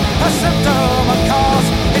name, a symptom, a cause.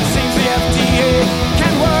 It seems the FDA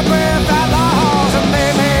can work with our laws, and they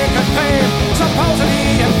make a claim,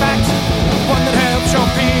 supposedly in fact. One that helps your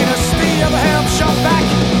penis, the other helps your back.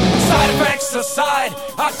 Side effects aside,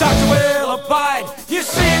 our doctor will abide. You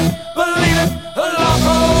see it, believe it, along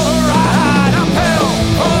for the ride. A pill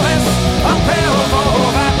for this, a pill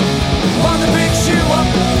for that. One that picks you up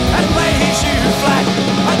and lays you flat.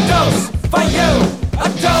 A dose for you, a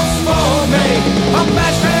dose for me. A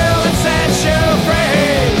match pill that sets you free.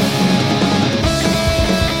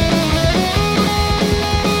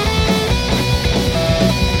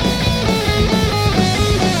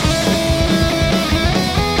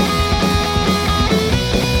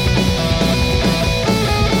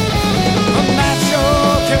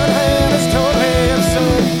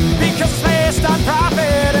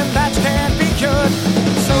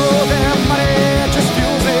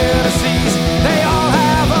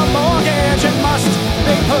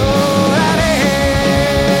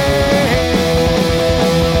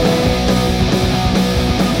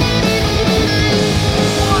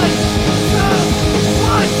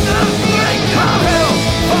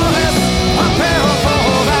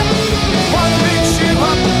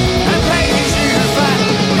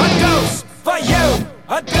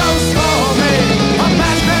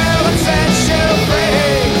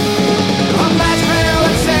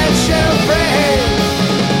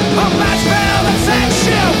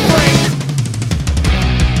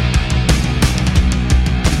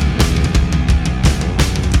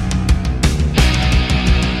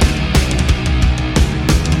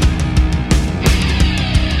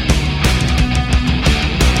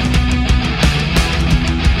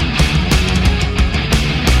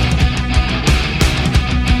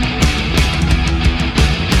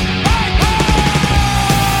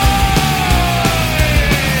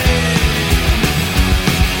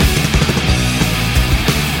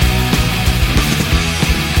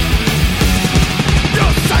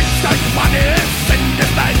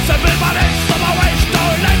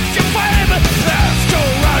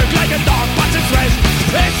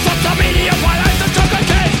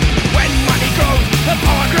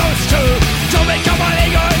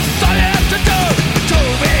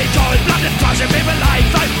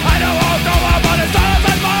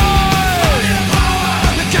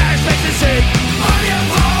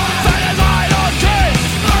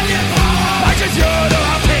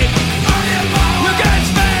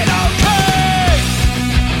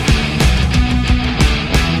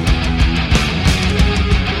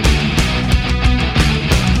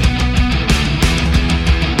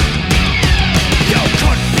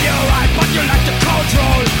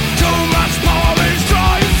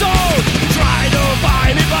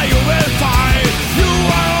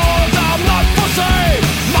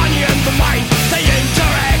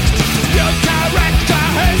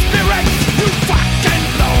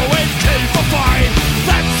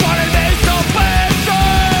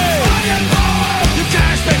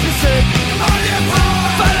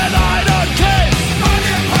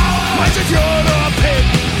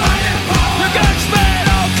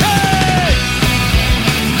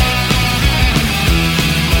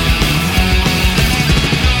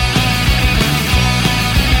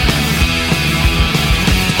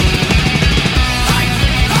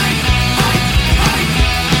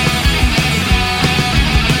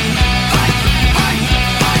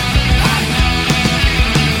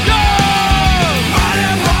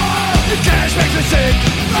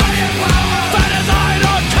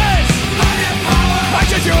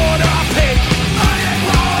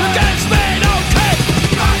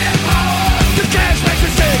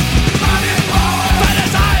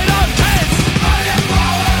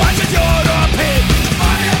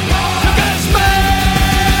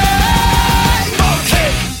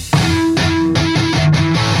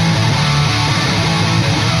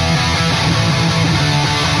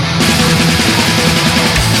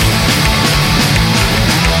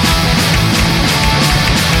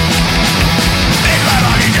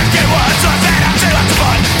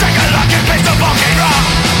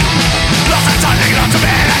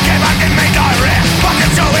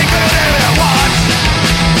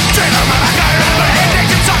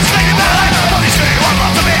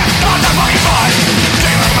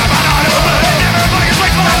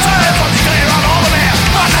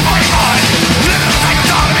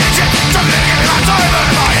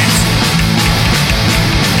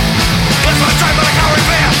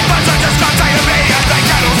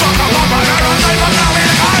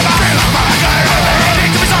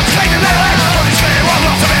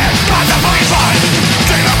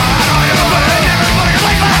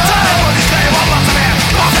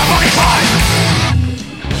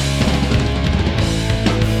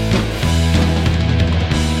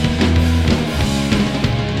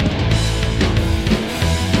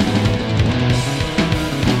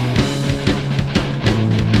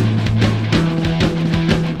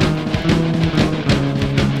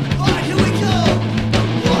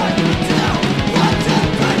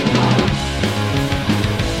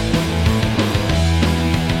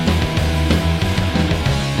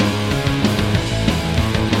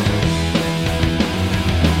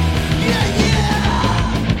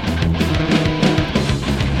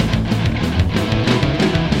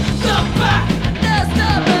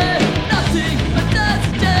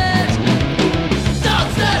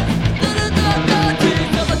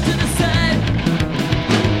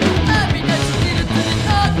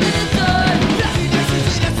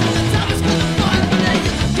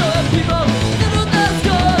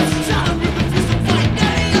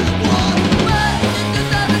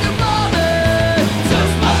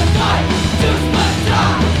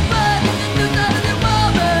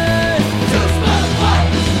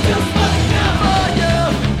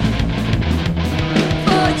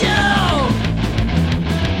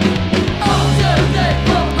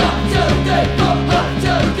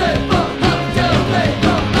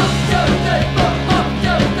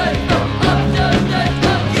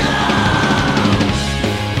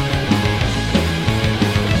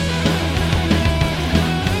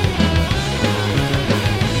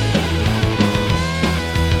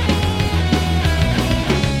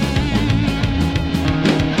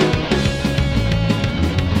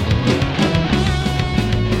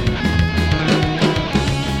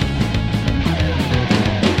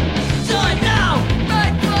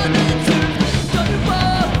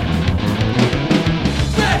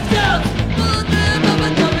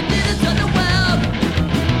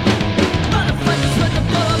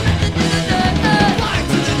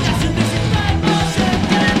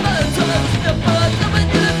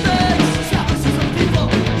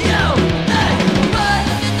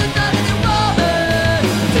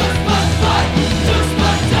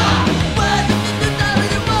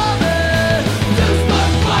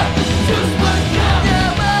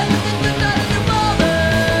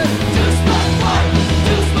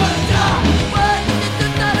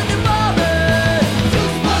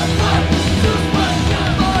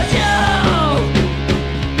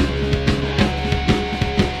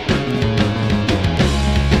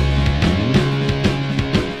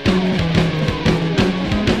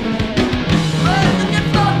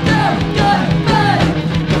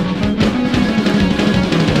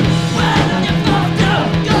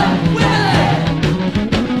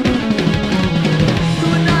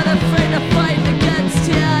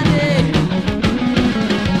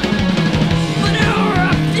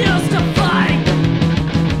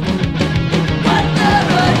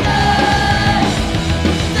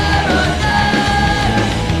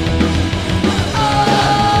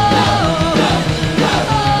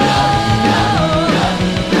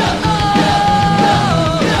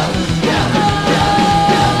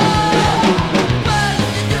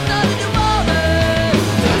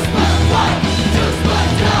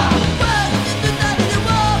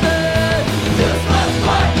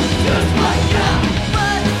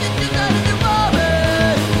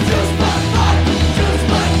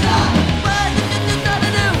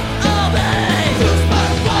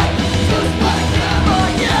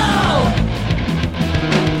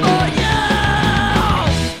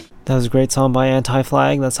 was a great song by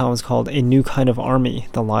Anti-Flag. That song was called A New Kind of Army,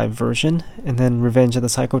 the live version. And then Revenge of the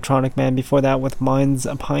Psychotronic Man before that with Mine's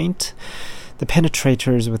a Pint. The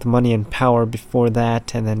Penetrators with Money and Power before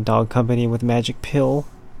that. And then Dog Company with Magic Pill.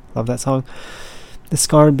 Love that song. The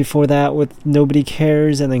Scarred before that with Nobody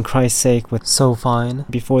Cares. And then Christ's Sake with So Fine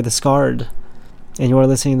before The Scarred. And you are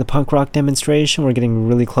listening to the Punk Rock Demonstration. We're getting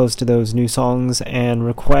really close to those new songs and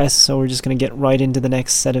requests, so we're just going to get right into the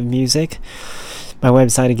next set of music. My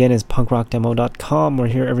website again is punkrockdemo.com. We're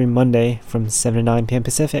here every Monday from 7 to 9 p.m.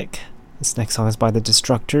 Pacific. This next song is by The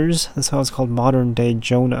Destructors. This song is called Modern Day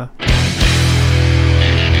Jonah.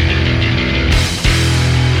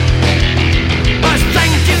 I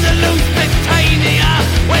sank in the Lusitania,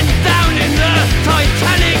 went down in the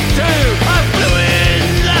Titanic too. I flew in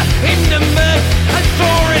the Hindenburg and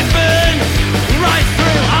saw it burn right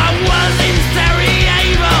through. I was in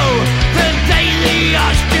Sarajevo the day the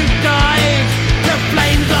Archduke died. The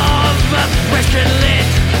flames of oppression lit,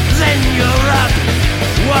 then Europe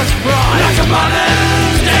was bright. Like a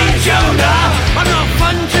modern day Jonah, I'm not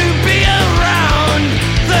fun to be around.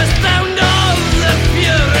 The sound of the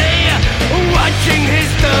fury, watching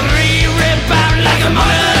history rebound. Like a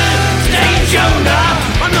modern day Jonah,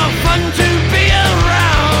 I'm not fun to be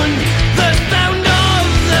around. The sound of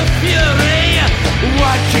the fury,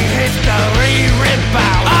 watching history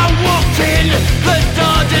rebound. I walked in the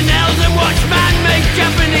Dardanelles and watched man-made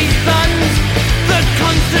Japanese sons. The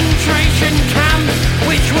concentration camps,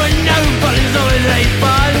 which were nobody's holiday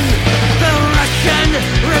fun. The Russian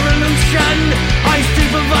Revolution, I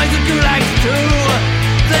supervised the gulags too.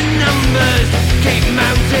 The numbers keep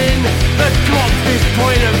mounting, the corpse's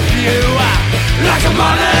point of view. Like a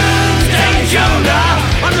modern day Jonah,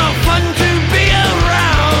 I'm not fun to be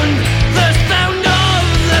around. The sound of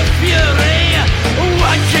the fury,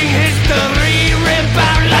 watching history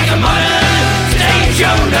rebound. Like a modern day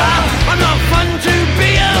Jonah, I'm not fun to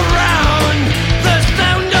be around. The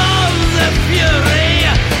sound of the fury,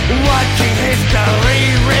 watching history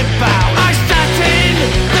rebound. I sat in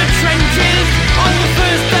the trenches on the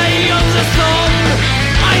first day of the song.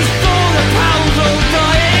 I saw the pals all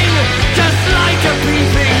dying, just like a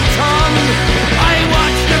peeping Tom. I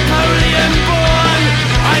watched Napoleon born,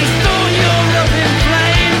 I saw Europe in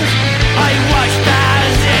flames. I watched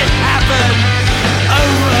as it happened,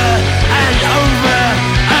 over and over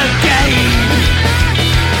again.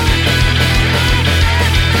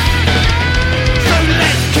 So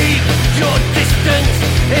let's keep your distance.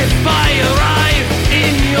 If I arrive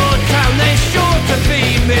in your town, there's sure to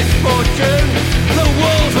be misfortune. The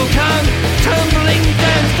walls will come tumbling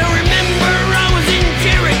down. So remember I was in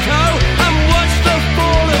Jericho and watched the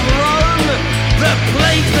fall of Rome. The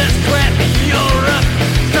plagues that swept Europe,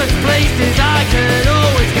 such places I can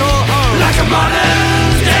always call home. Like a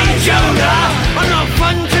modern day Jonah, I'm not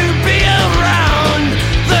fun to be around.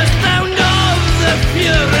 The sound of the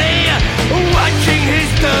fury, watching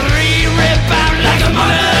history rebound. Like a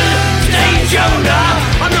modern day Jonah,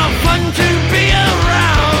 I'm not fun to be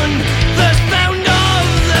around. The sound of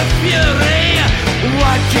the fury,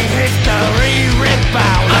 watching history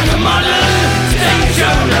rebound. Like a modern day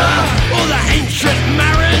Jonah, or the ancient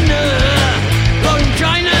mariner,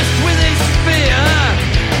 Longinus with his spear.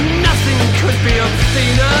 Nothing could be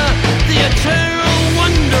obscener. The eternal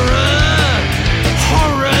wanderer,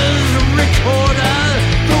 horrors recorder,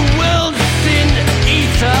 the world's sin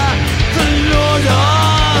eater, the lord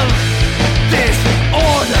of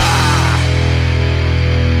disorder.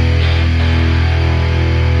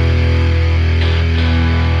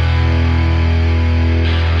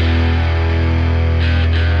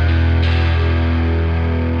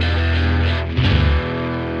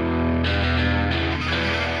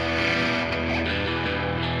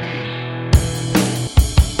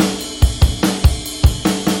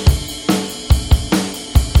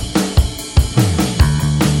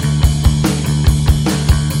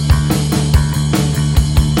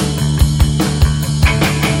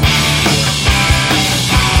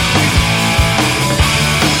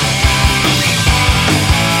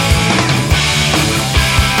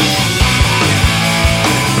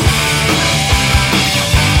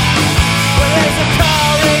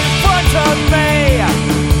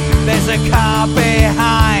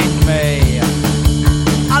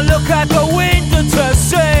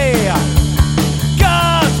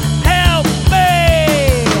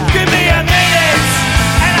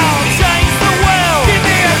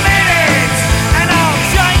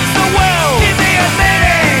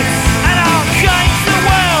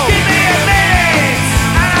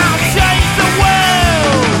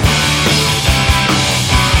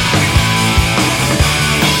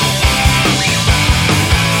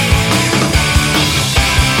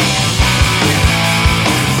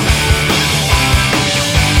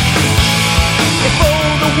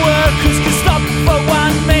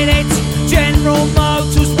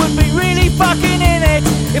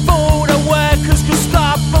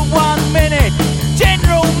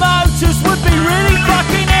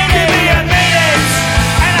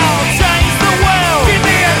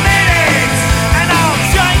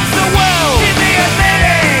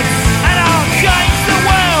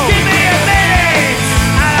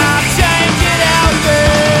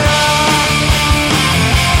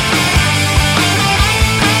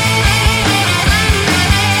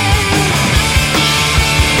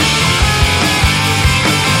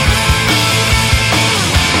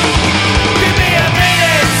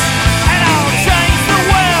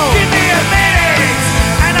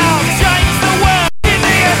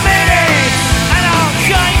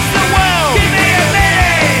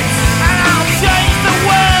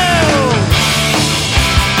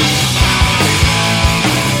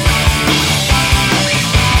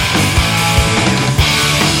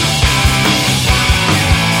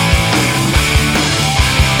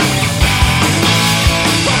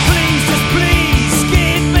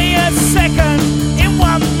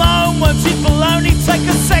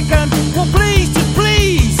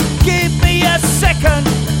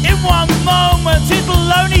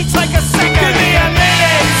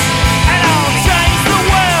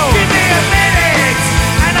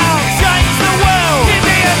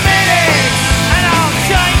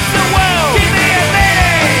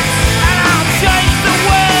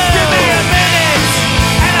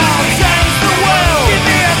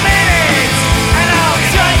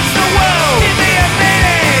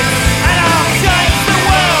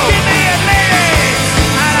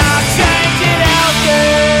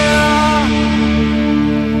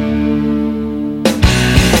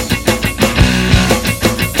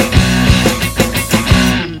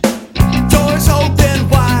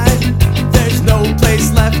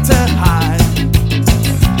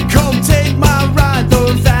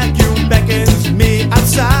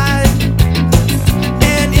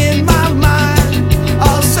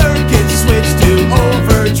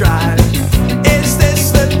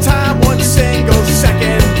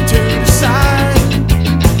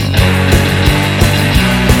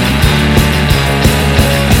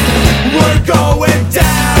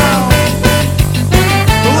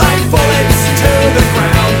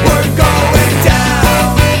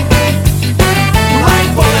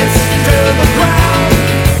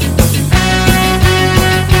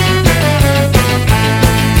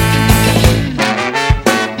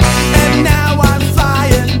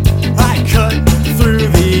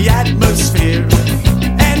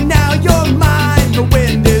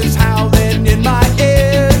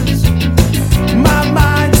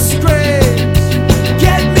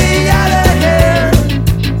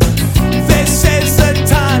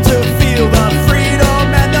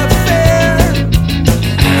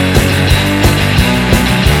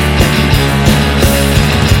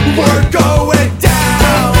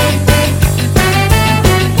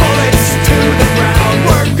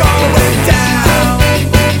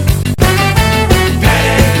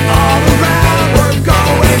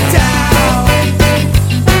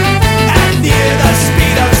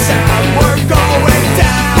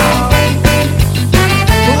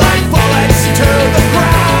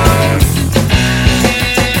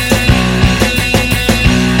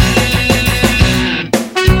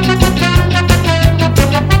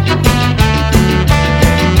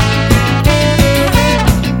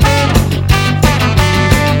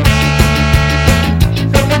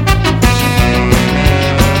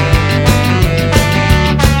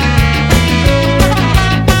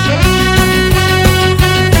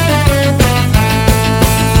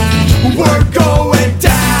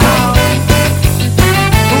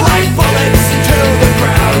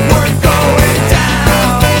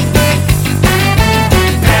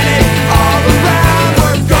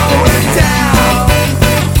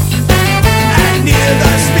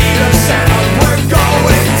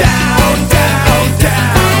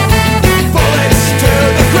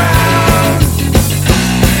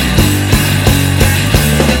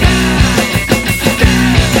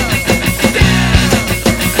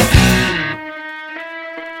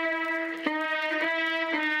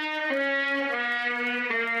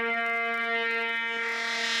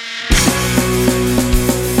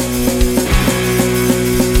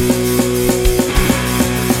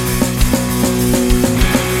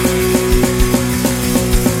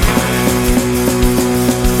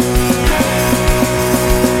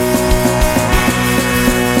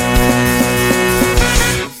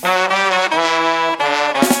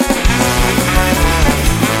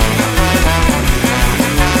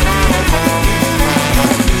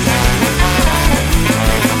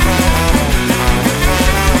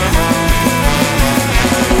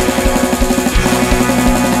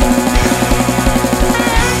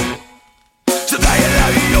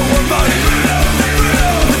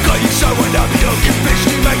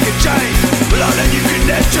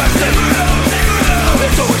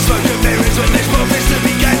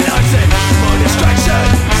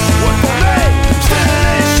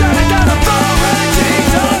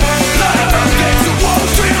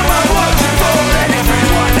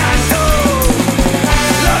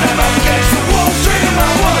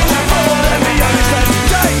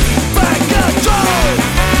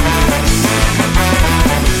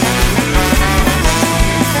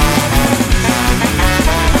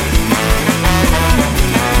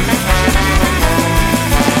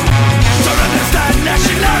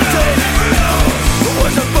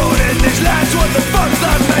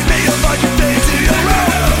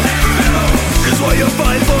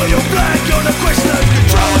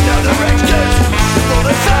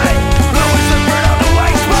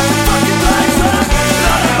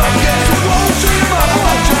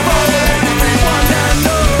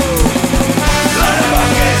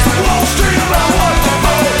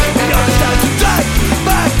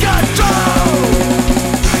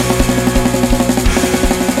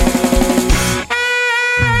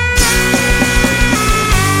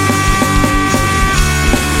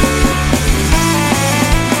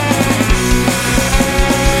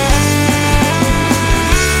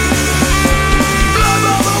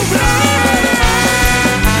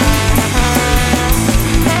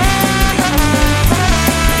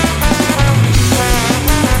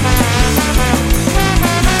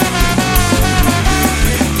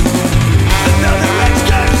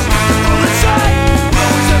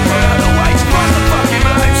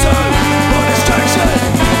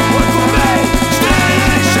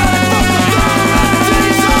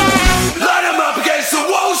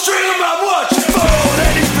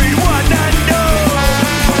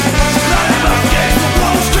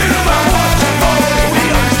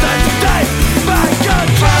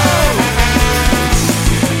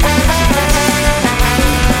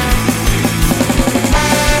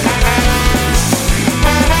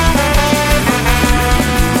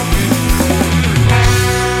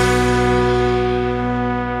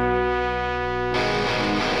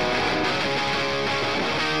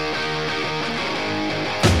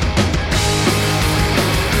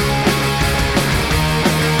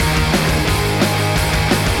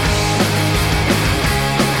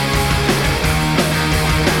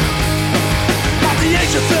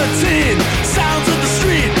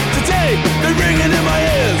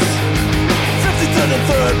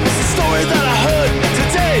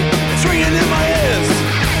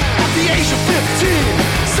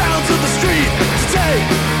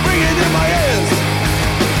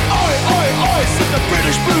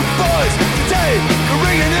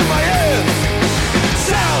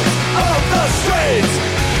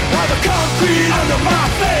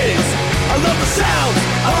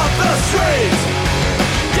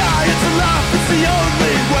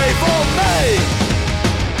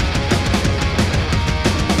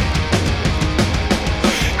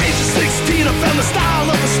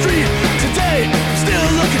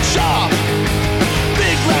 looking sharp.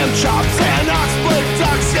 Big lamb chops and oxblood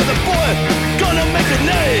ducks. Yeah, the boy gonna make a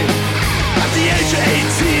name. At the age of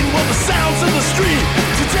 18, well, the sounds of the street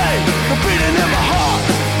today are beating in my heart.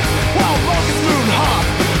 While rockets moon hot,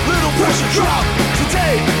 little pressure drop.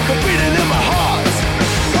 Today, the beating in my heart.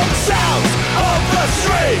 All the sounds of the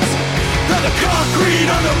streets, they're the concrete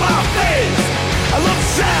under my face. I love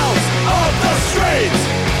the sounds of the streets.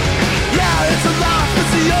 Yeah, it's a life,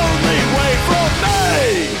 it's the only way for me.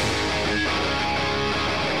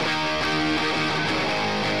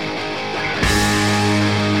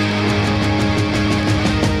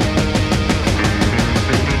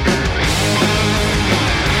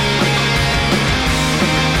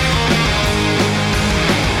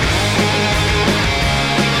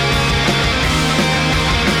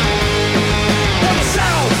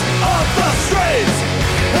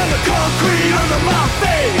 Concrete under my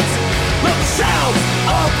face. Love the sounds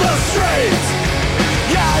of the streets.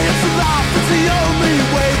 Yeah, it's alive, it's the only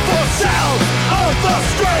way for sounds of the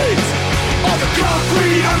streets. All the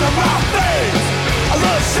concrete under my face. I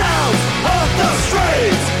love sounds of the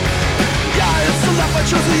streets. Yeah, it's alive, I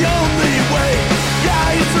chose the only way.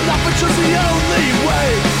 Yeah, it's alive, I chose the only way.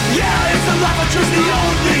 Yeah, it's alive, I chose the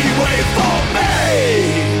only way for me.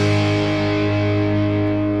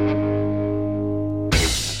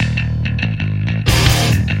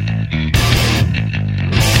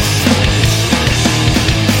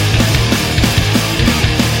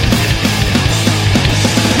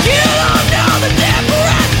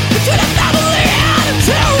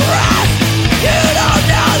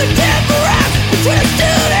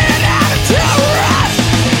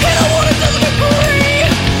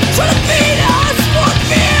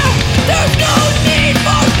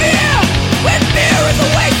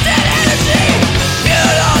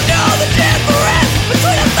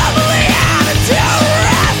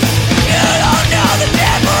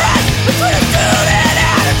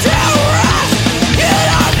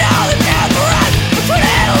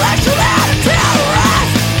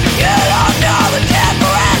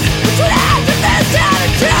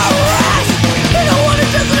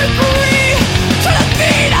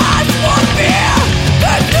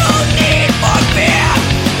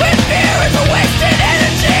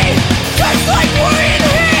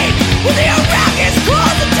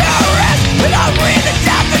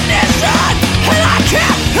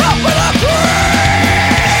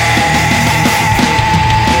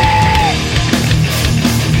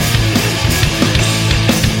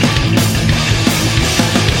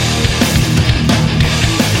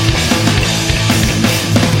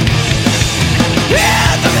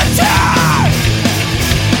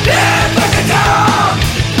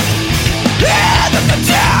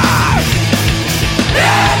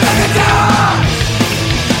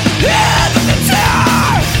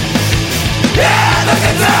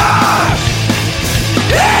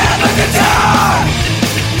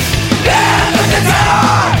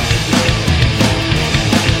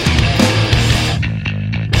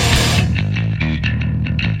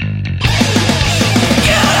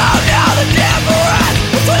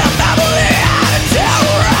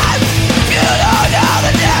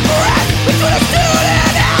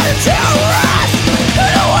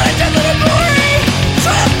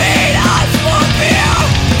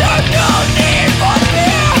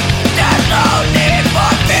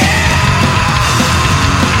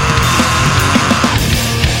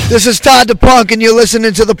 This is Todd the Punk, and you're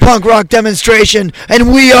listening to the Punk Rock Demonstration,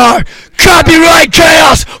 and we are Copyright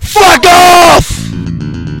Chaos! Fuck off!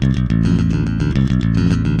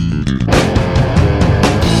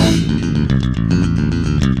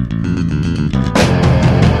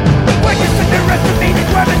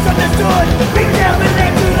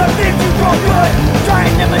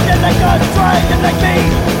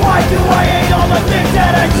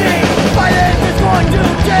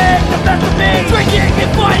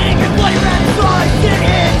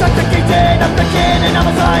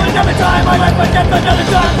 Another time, my life, my death, another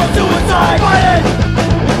time for suicide. Violence,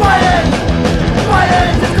 violence,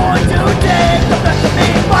 violence is going to take the best of me.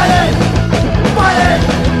 Violence, violence,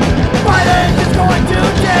 violence is going to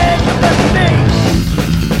take the best of me.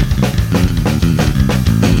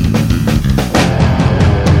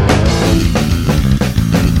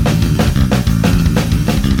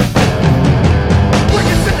 We're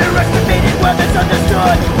underestimated, well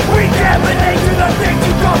misunderstood. We can't relate to the things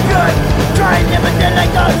you call good. Try and imitate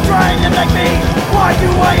like us, try and live like me. Why do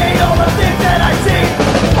I hate all the things that I see?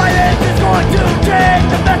 Violence is going to take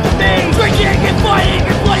the best of me. Drinking and fighting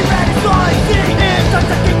and bloody radicalized.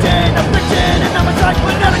 Intoxication, affliction, and homicide.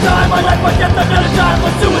 Another time, my life, my death, another time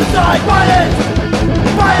for suicide. Violence,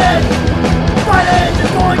 violence, violence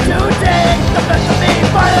is going to take the best of me.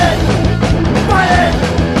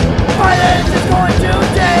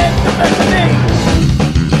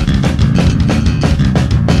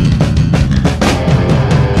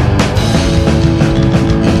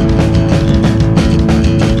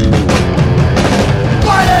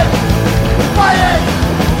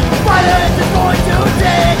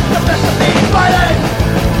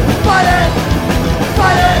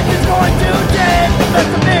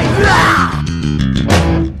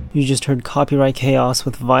 You just heard Copyright Chaos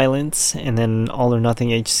with Violence, and then All or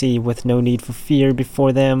Nothing HC with No Need for Fear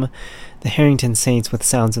before them, the Harrington Saints with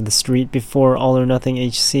Sounds of the Street before All or Nothing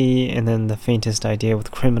HC, and then The Faintest Idea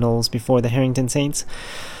with Criminals before the Harrington Saints,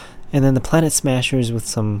 and then the Planet Smashers with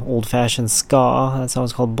some old-fashioned ska, that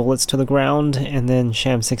song's called Bullets to the Ground, and then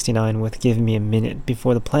Sham 69 with Give Me a Minute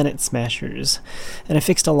before the Planet Smashers. And I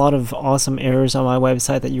fixed a lot of awesome errors on my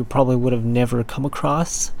website that you probably would have never come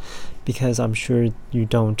across, because I'm sure you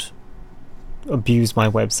don't abuse my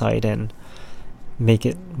website and make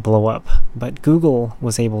it blow up. But Google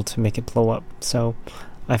was able to make it blow up, so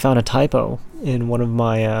I found a typo in one of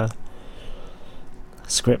my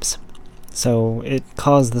scripts. So it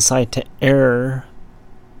caused the site to error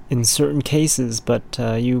in certain cases, but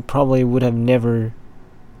you probably would have never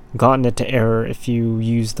gotten it to error if you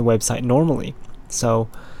used the website normally. So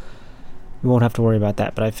you won't have to worry about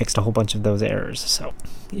that, but I fixed a whole bunch of those errors. So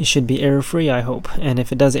it should be error-free, I hope. And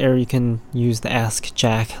if it does error, you can use the Ask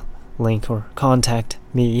Jack link or contact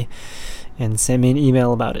me and send me an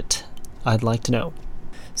email about it. I'd like to know.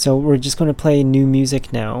 So we're just going to play new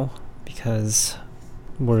music now because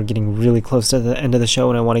we're getting really close to the end of the show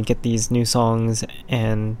and I want to get these new songs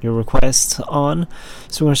and your requests on.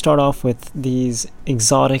 So we're going to start off with these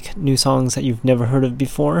exotic new songs that you've never heard of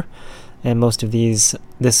before, and most of these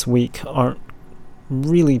this week aren't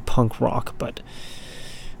really punk rock, but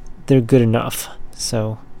they're good enough,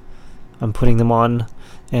 so I'm putting them on,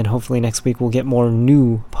 and hopefully next week we'll get more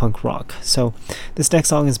new punk rock. So this next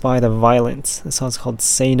song is by The Violence. The song's called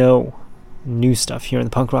Say No. New stuff here in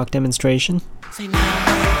the punk rock demonstration. Say no,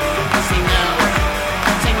 say no,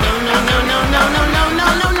 say no, no, no, no, no, no, no, no,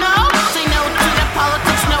 no, no. Say no to the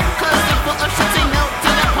politics, no, cause they're full of shit. Say no to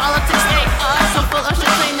the politics, they are so full of shit.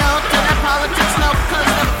 Say no to the politics, no, cause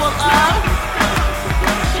they're full of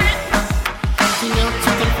shit. Say no to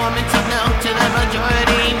conformity, no to the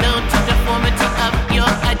majority, no to deformity of your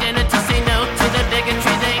identity. Say no to the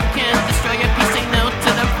bigotry, they can destroy your peace. Say no to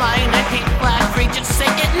the flying, the hate flag free, just say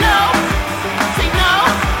it, no. Say no.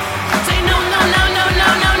 Say no, no, no, no, no,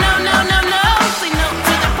 no, no, no, no, no. Say no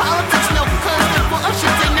to the politics, no, cause they're full of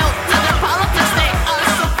shit. Say no to the politics, they are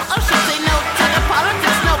so full of shit. Say no to the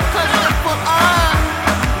politics, no, cause they're full of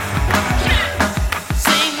shit.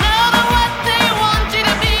 Say no to what they want you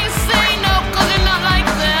to be. Say no, cause you're not like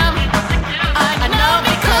them. I know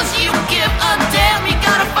because you give a damn. You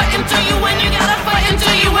gotta fight until you win. You gotta fight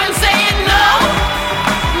until you win. Say it, no.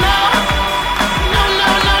 No. No, no,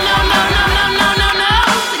 no, no, no, no, no, no, no, no.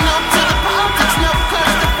 Say no to the politics, no,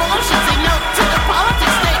 cause they're full of shit. Say no to the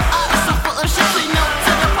politics, they are so full of shit. Say no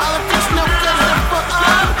to the politics, no, cause they're full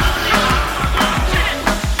of shit.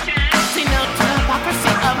 Say no to the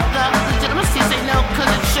hypocrisy of the legitimacy. Say no,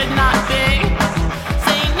 cause it should not be.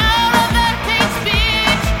 Say no to that hate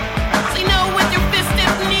speech. Say no with your fist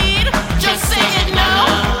if need. Just say it, no.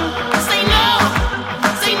 Say no.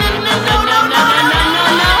 Say no, no, no, no, no, no, no, no,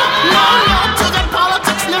 no. No, no to the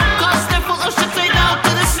politics, no, cause they're full of shit. Say no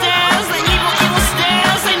to the stairs, the evil, evil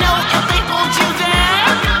stairs. Say no if they hold you there.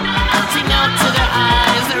 Say no to their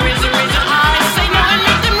eyes, the razor, razor eyes. Say no and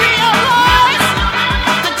make them realize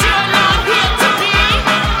that you're not here to be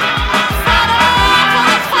fed up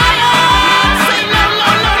like fire. Say no, no,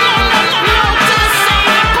 no, no, no, no, no to the same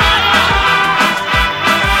empire.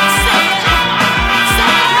 Say it, say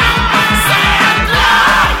it, say it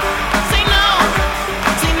loud. Say no.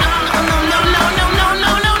 Say no, no, no, no, no, no, no,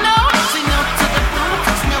 no, no, no. Say no to the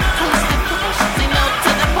politics, no, cause they're full of shit. Say no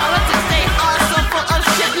to the politics, they are so full of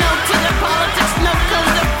shit. No to the politics, no, cause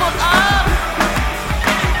they're full of.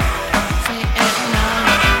 Say it, no.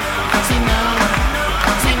 Say no.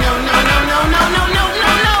 Say no, no, no, no, no, no, no,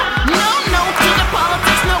 no, no. No, no to the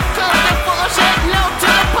politics, no, cause they're full of shit. No to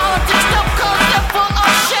the politics, no, cause they're full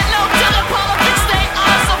of shit. No to the politics, they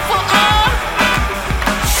are so full of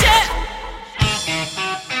shit.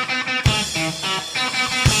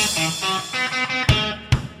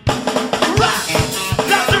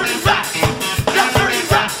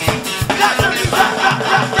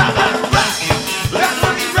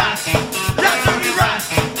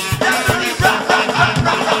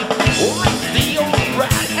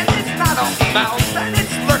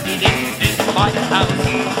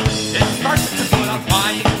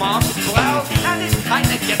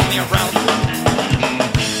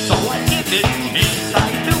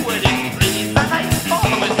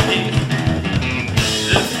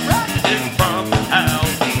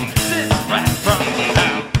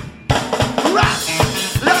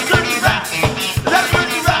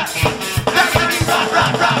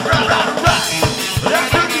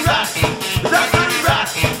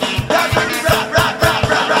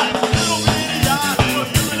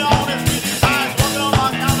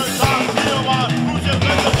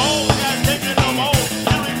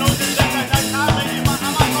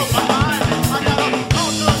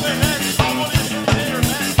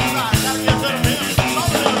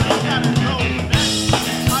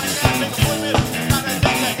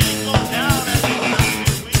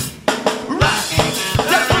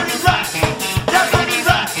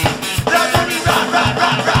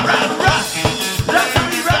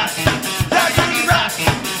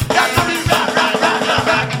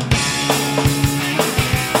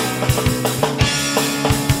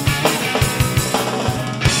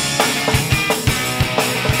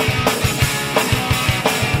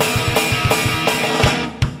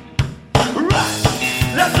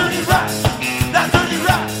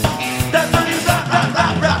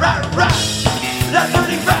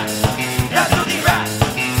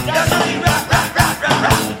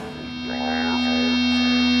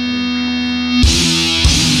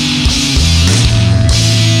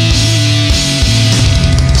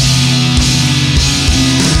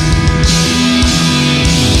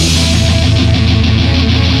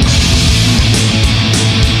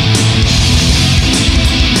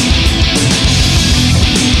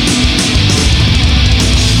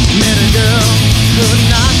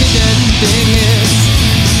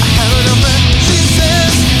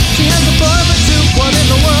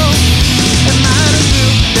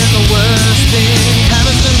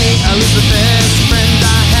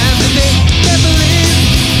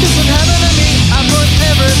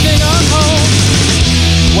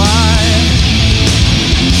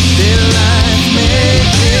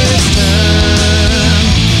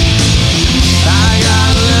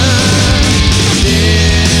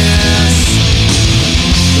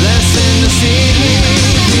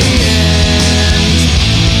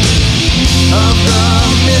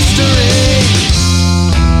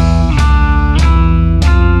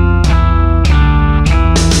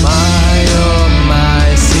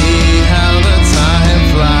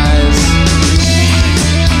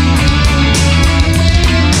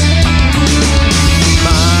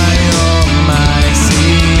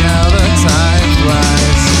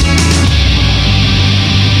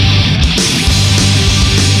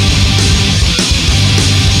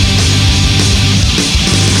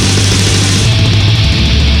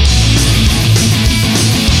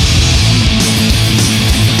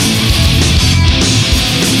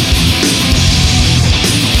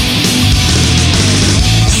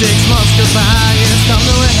 false, 'cause my years come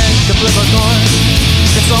to a head to flip a coin.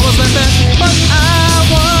 It's almost like that, but I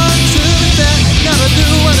want to be there. Gotta do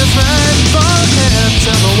what is right. Go ahead,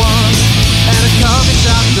 tell the one at a coffee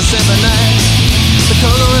shop December night. The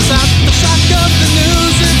color is out, the shock of the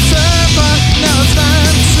news, it's turned, but now it's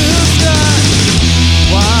time to start.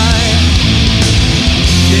 Why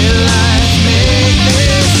did life make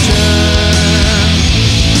this turn?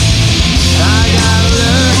 I gotta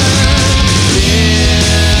learn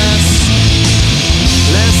this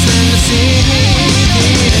lesson to see the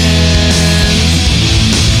end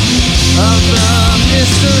of the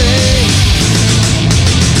mystery.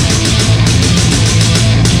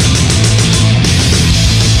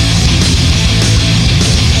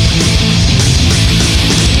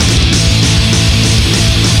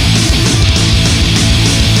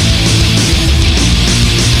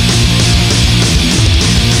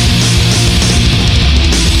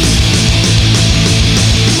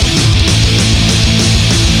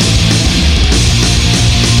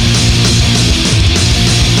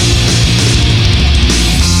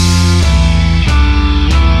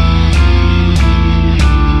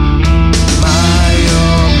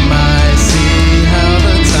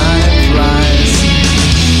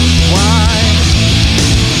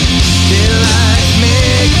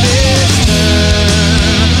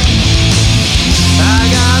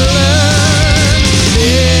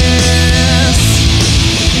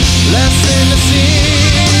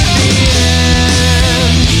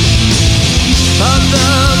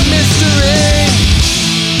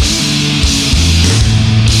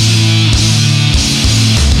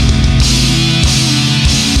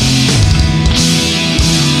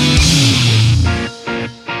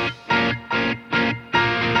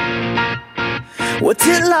 What's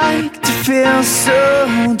it like to feel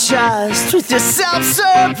so just with your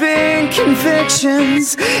self-serving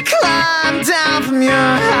convictions? Climb down from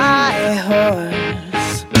your high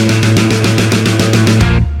horse.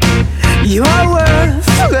 You are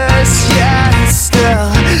worthless, yet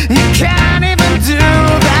still you can't even do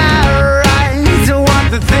that right. Don't want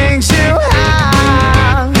the things you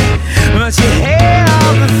have, but you hate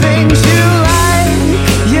all the things you like.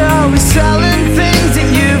 You're always selling things that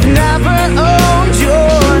you've never owned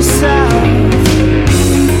yourself.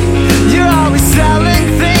 You're always selling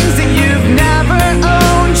things that you've never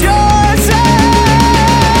owned yourself.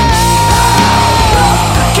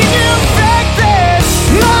 Can you fake this?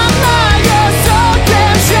 Mama, you're so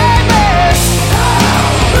damn shameless.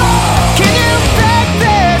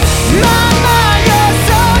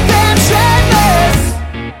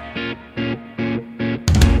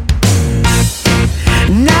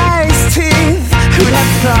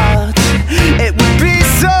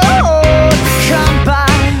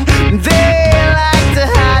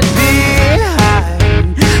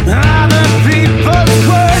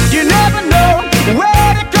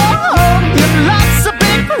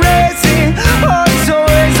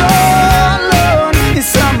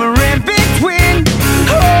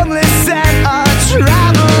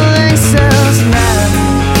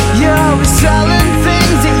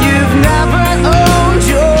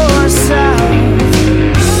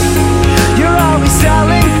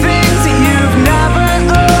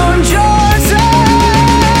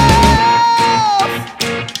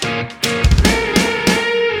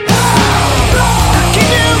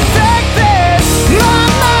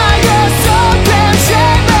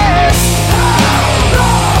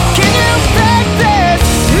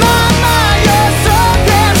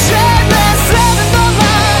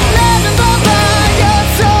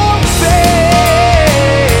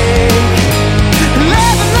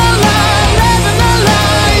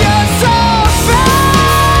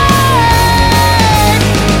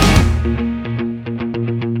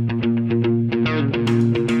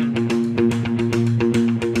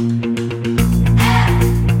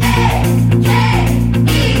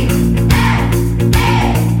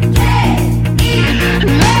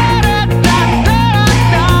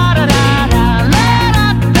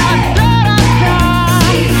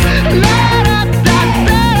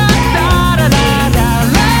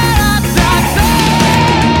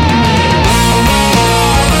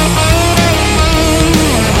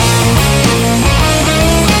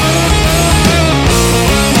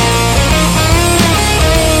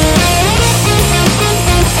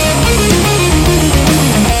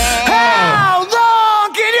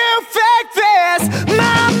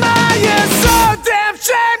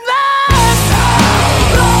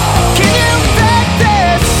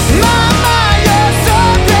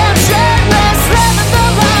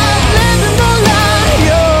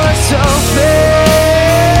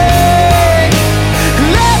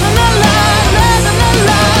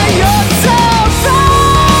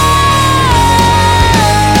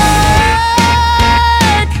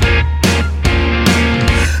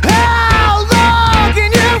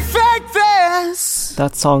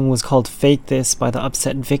 That song was called Fake This by the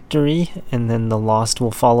Upset Victory, and then The Lost will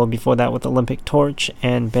follow before that with Olympic Torch,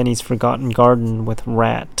 and Benny's Forgotten Garden with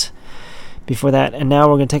Rat. Before that, and now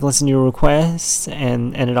we're going to take a listen to your requests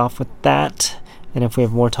and end it off with that. And if we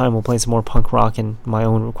have more time, we'll play some more punk rock and my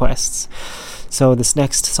own requests. So this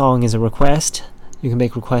next song is a request. You can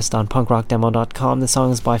make requests on punkrockdemo.com. The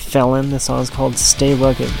song is by Felon. The song is called Stay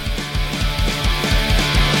Rugged.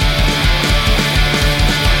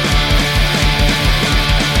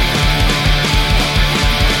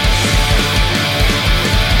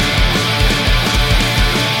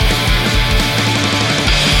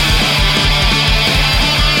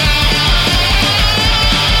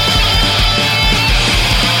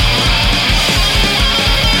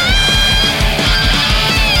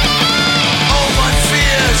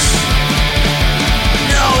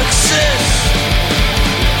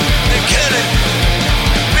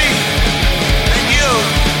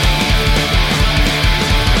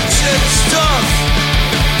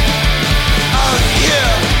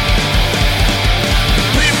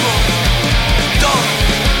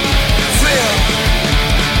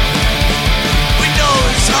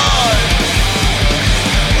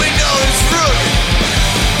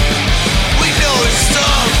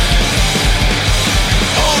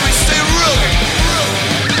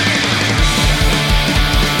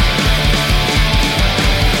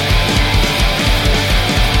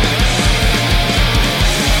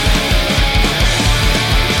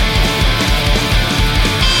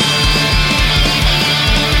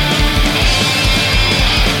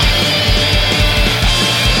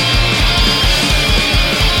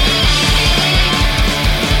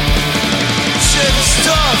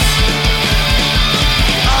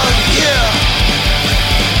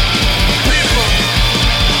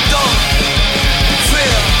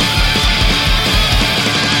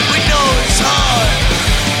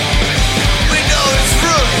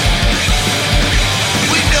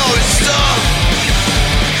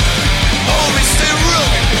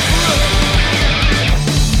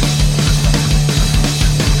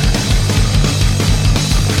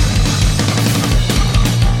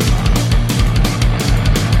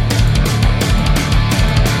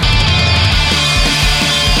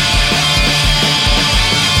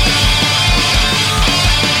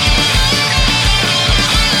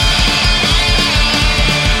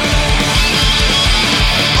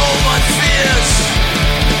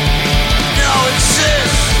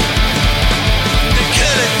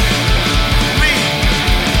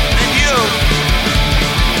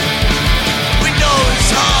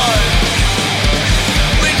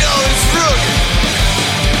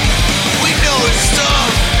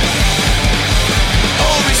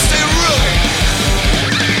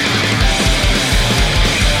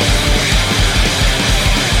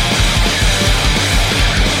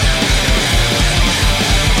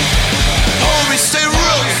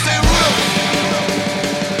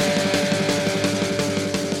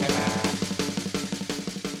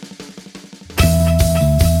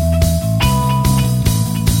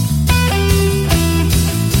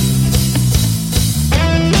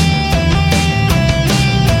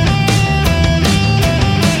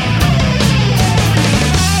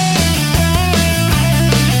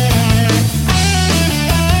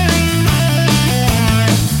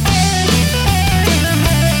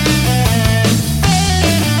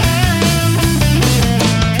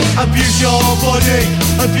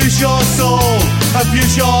 Abuse your soul,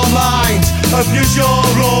 abuse your mind, abuse your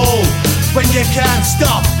role. When you can't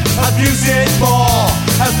stop, abuse it more.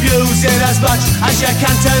 Abuse it as much as you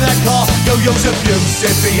can to the core. You use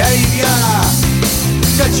abusive behaviour.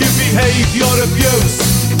 That you behave your abuse.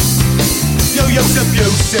 You use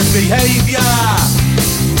abusive behaviour.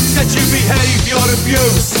 That you behave your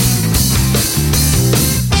abuse.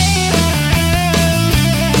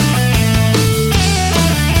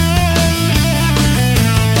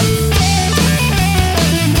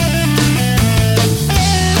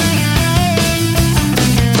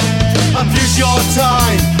 Abuse your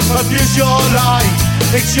time, abuse your life.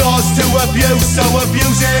 It's yours to abuse, so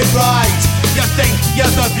abuse it right. You think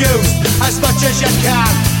you've abused as much as you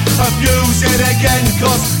can. Abuse it again,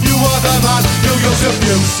 cause you are the man. You use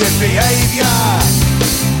abusive behaviour.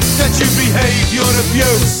 That you behave your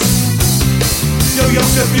abuse. You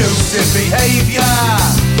use abusive behaviour.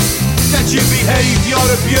 That you behave your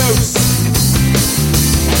abuse.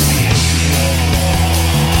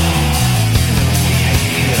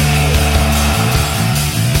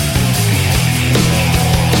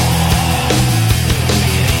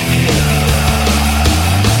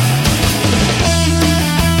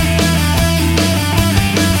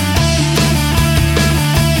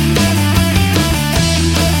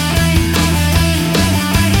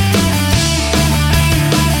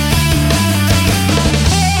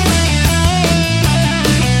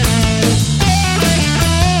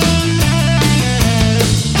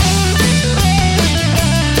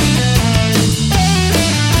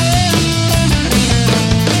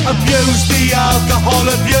 alcohol,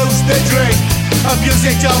 abuse the drink. Abuse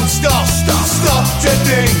it, don't stop to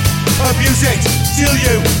think. Abuse it till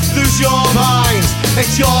you lose your mind.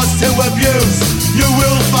 It's yours to abuse. You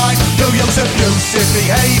will find you'll use abusive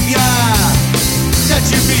behavior. That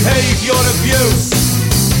you behave your abuse.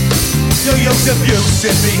 You use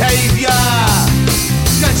abusive behavior.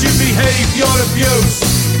 That you behave your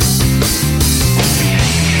abuse.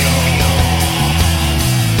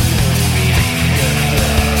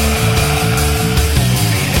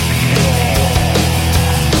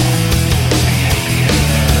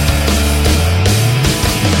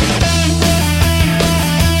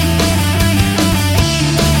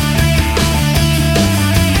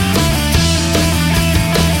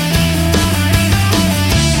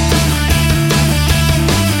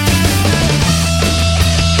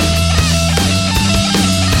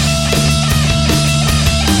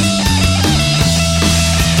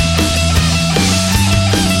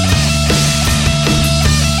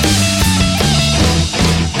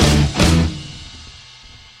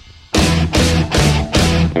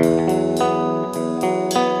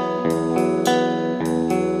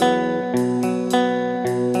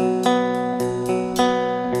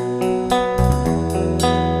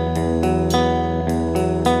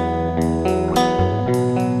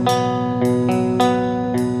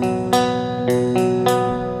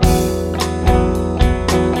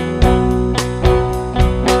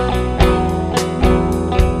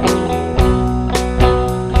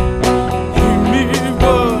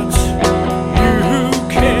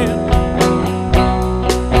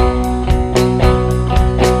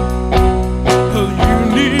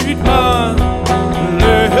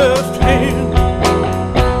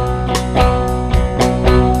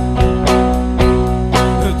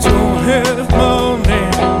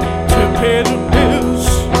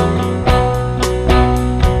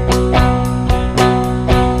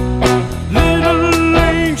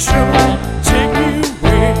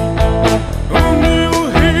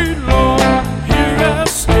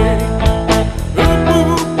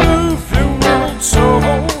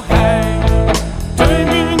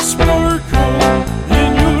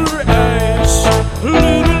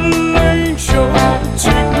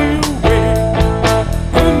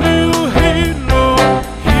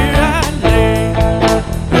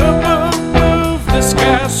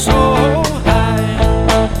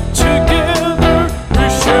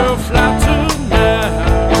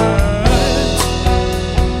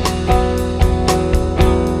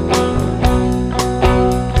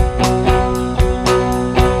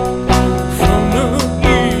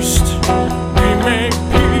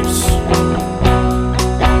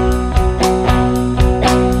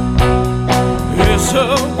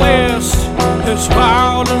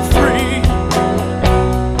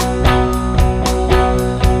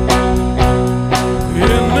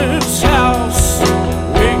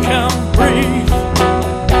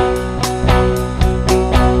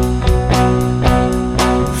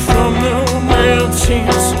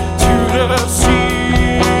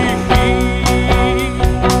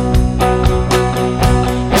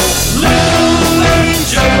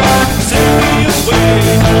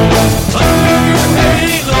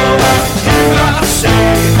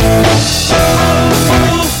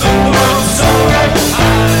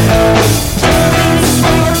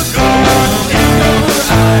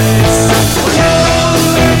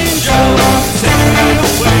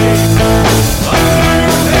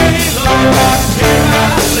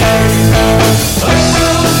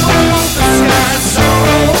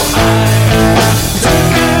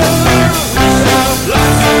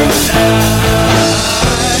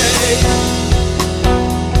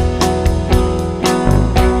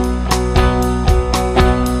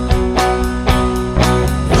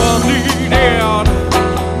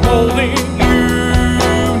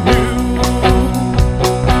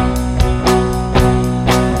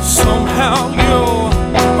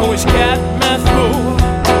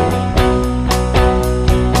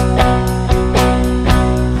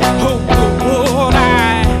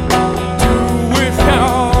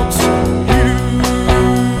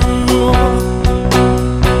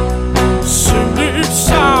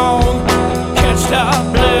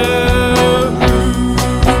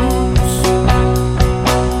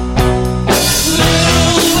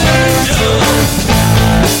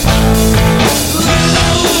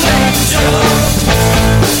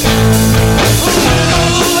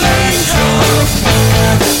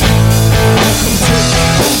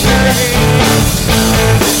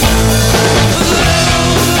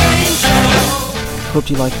 Hope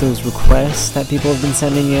you like those requests that people have been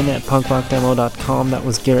sending in at punkrockdemo.com. That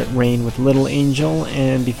was Garrett Rain with Little Angel,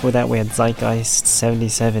 and before that we had Zeitgeist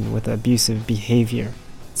 77 with Abusive Behavior.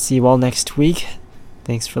 see you all next week.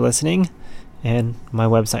 Thanks for listening. And my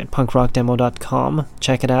website, punkrockdemo.com.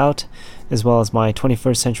 Check it out, as well as my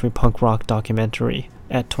 21st Century Punk Rock documentary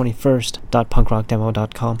at 21st.punkrockdemo.com.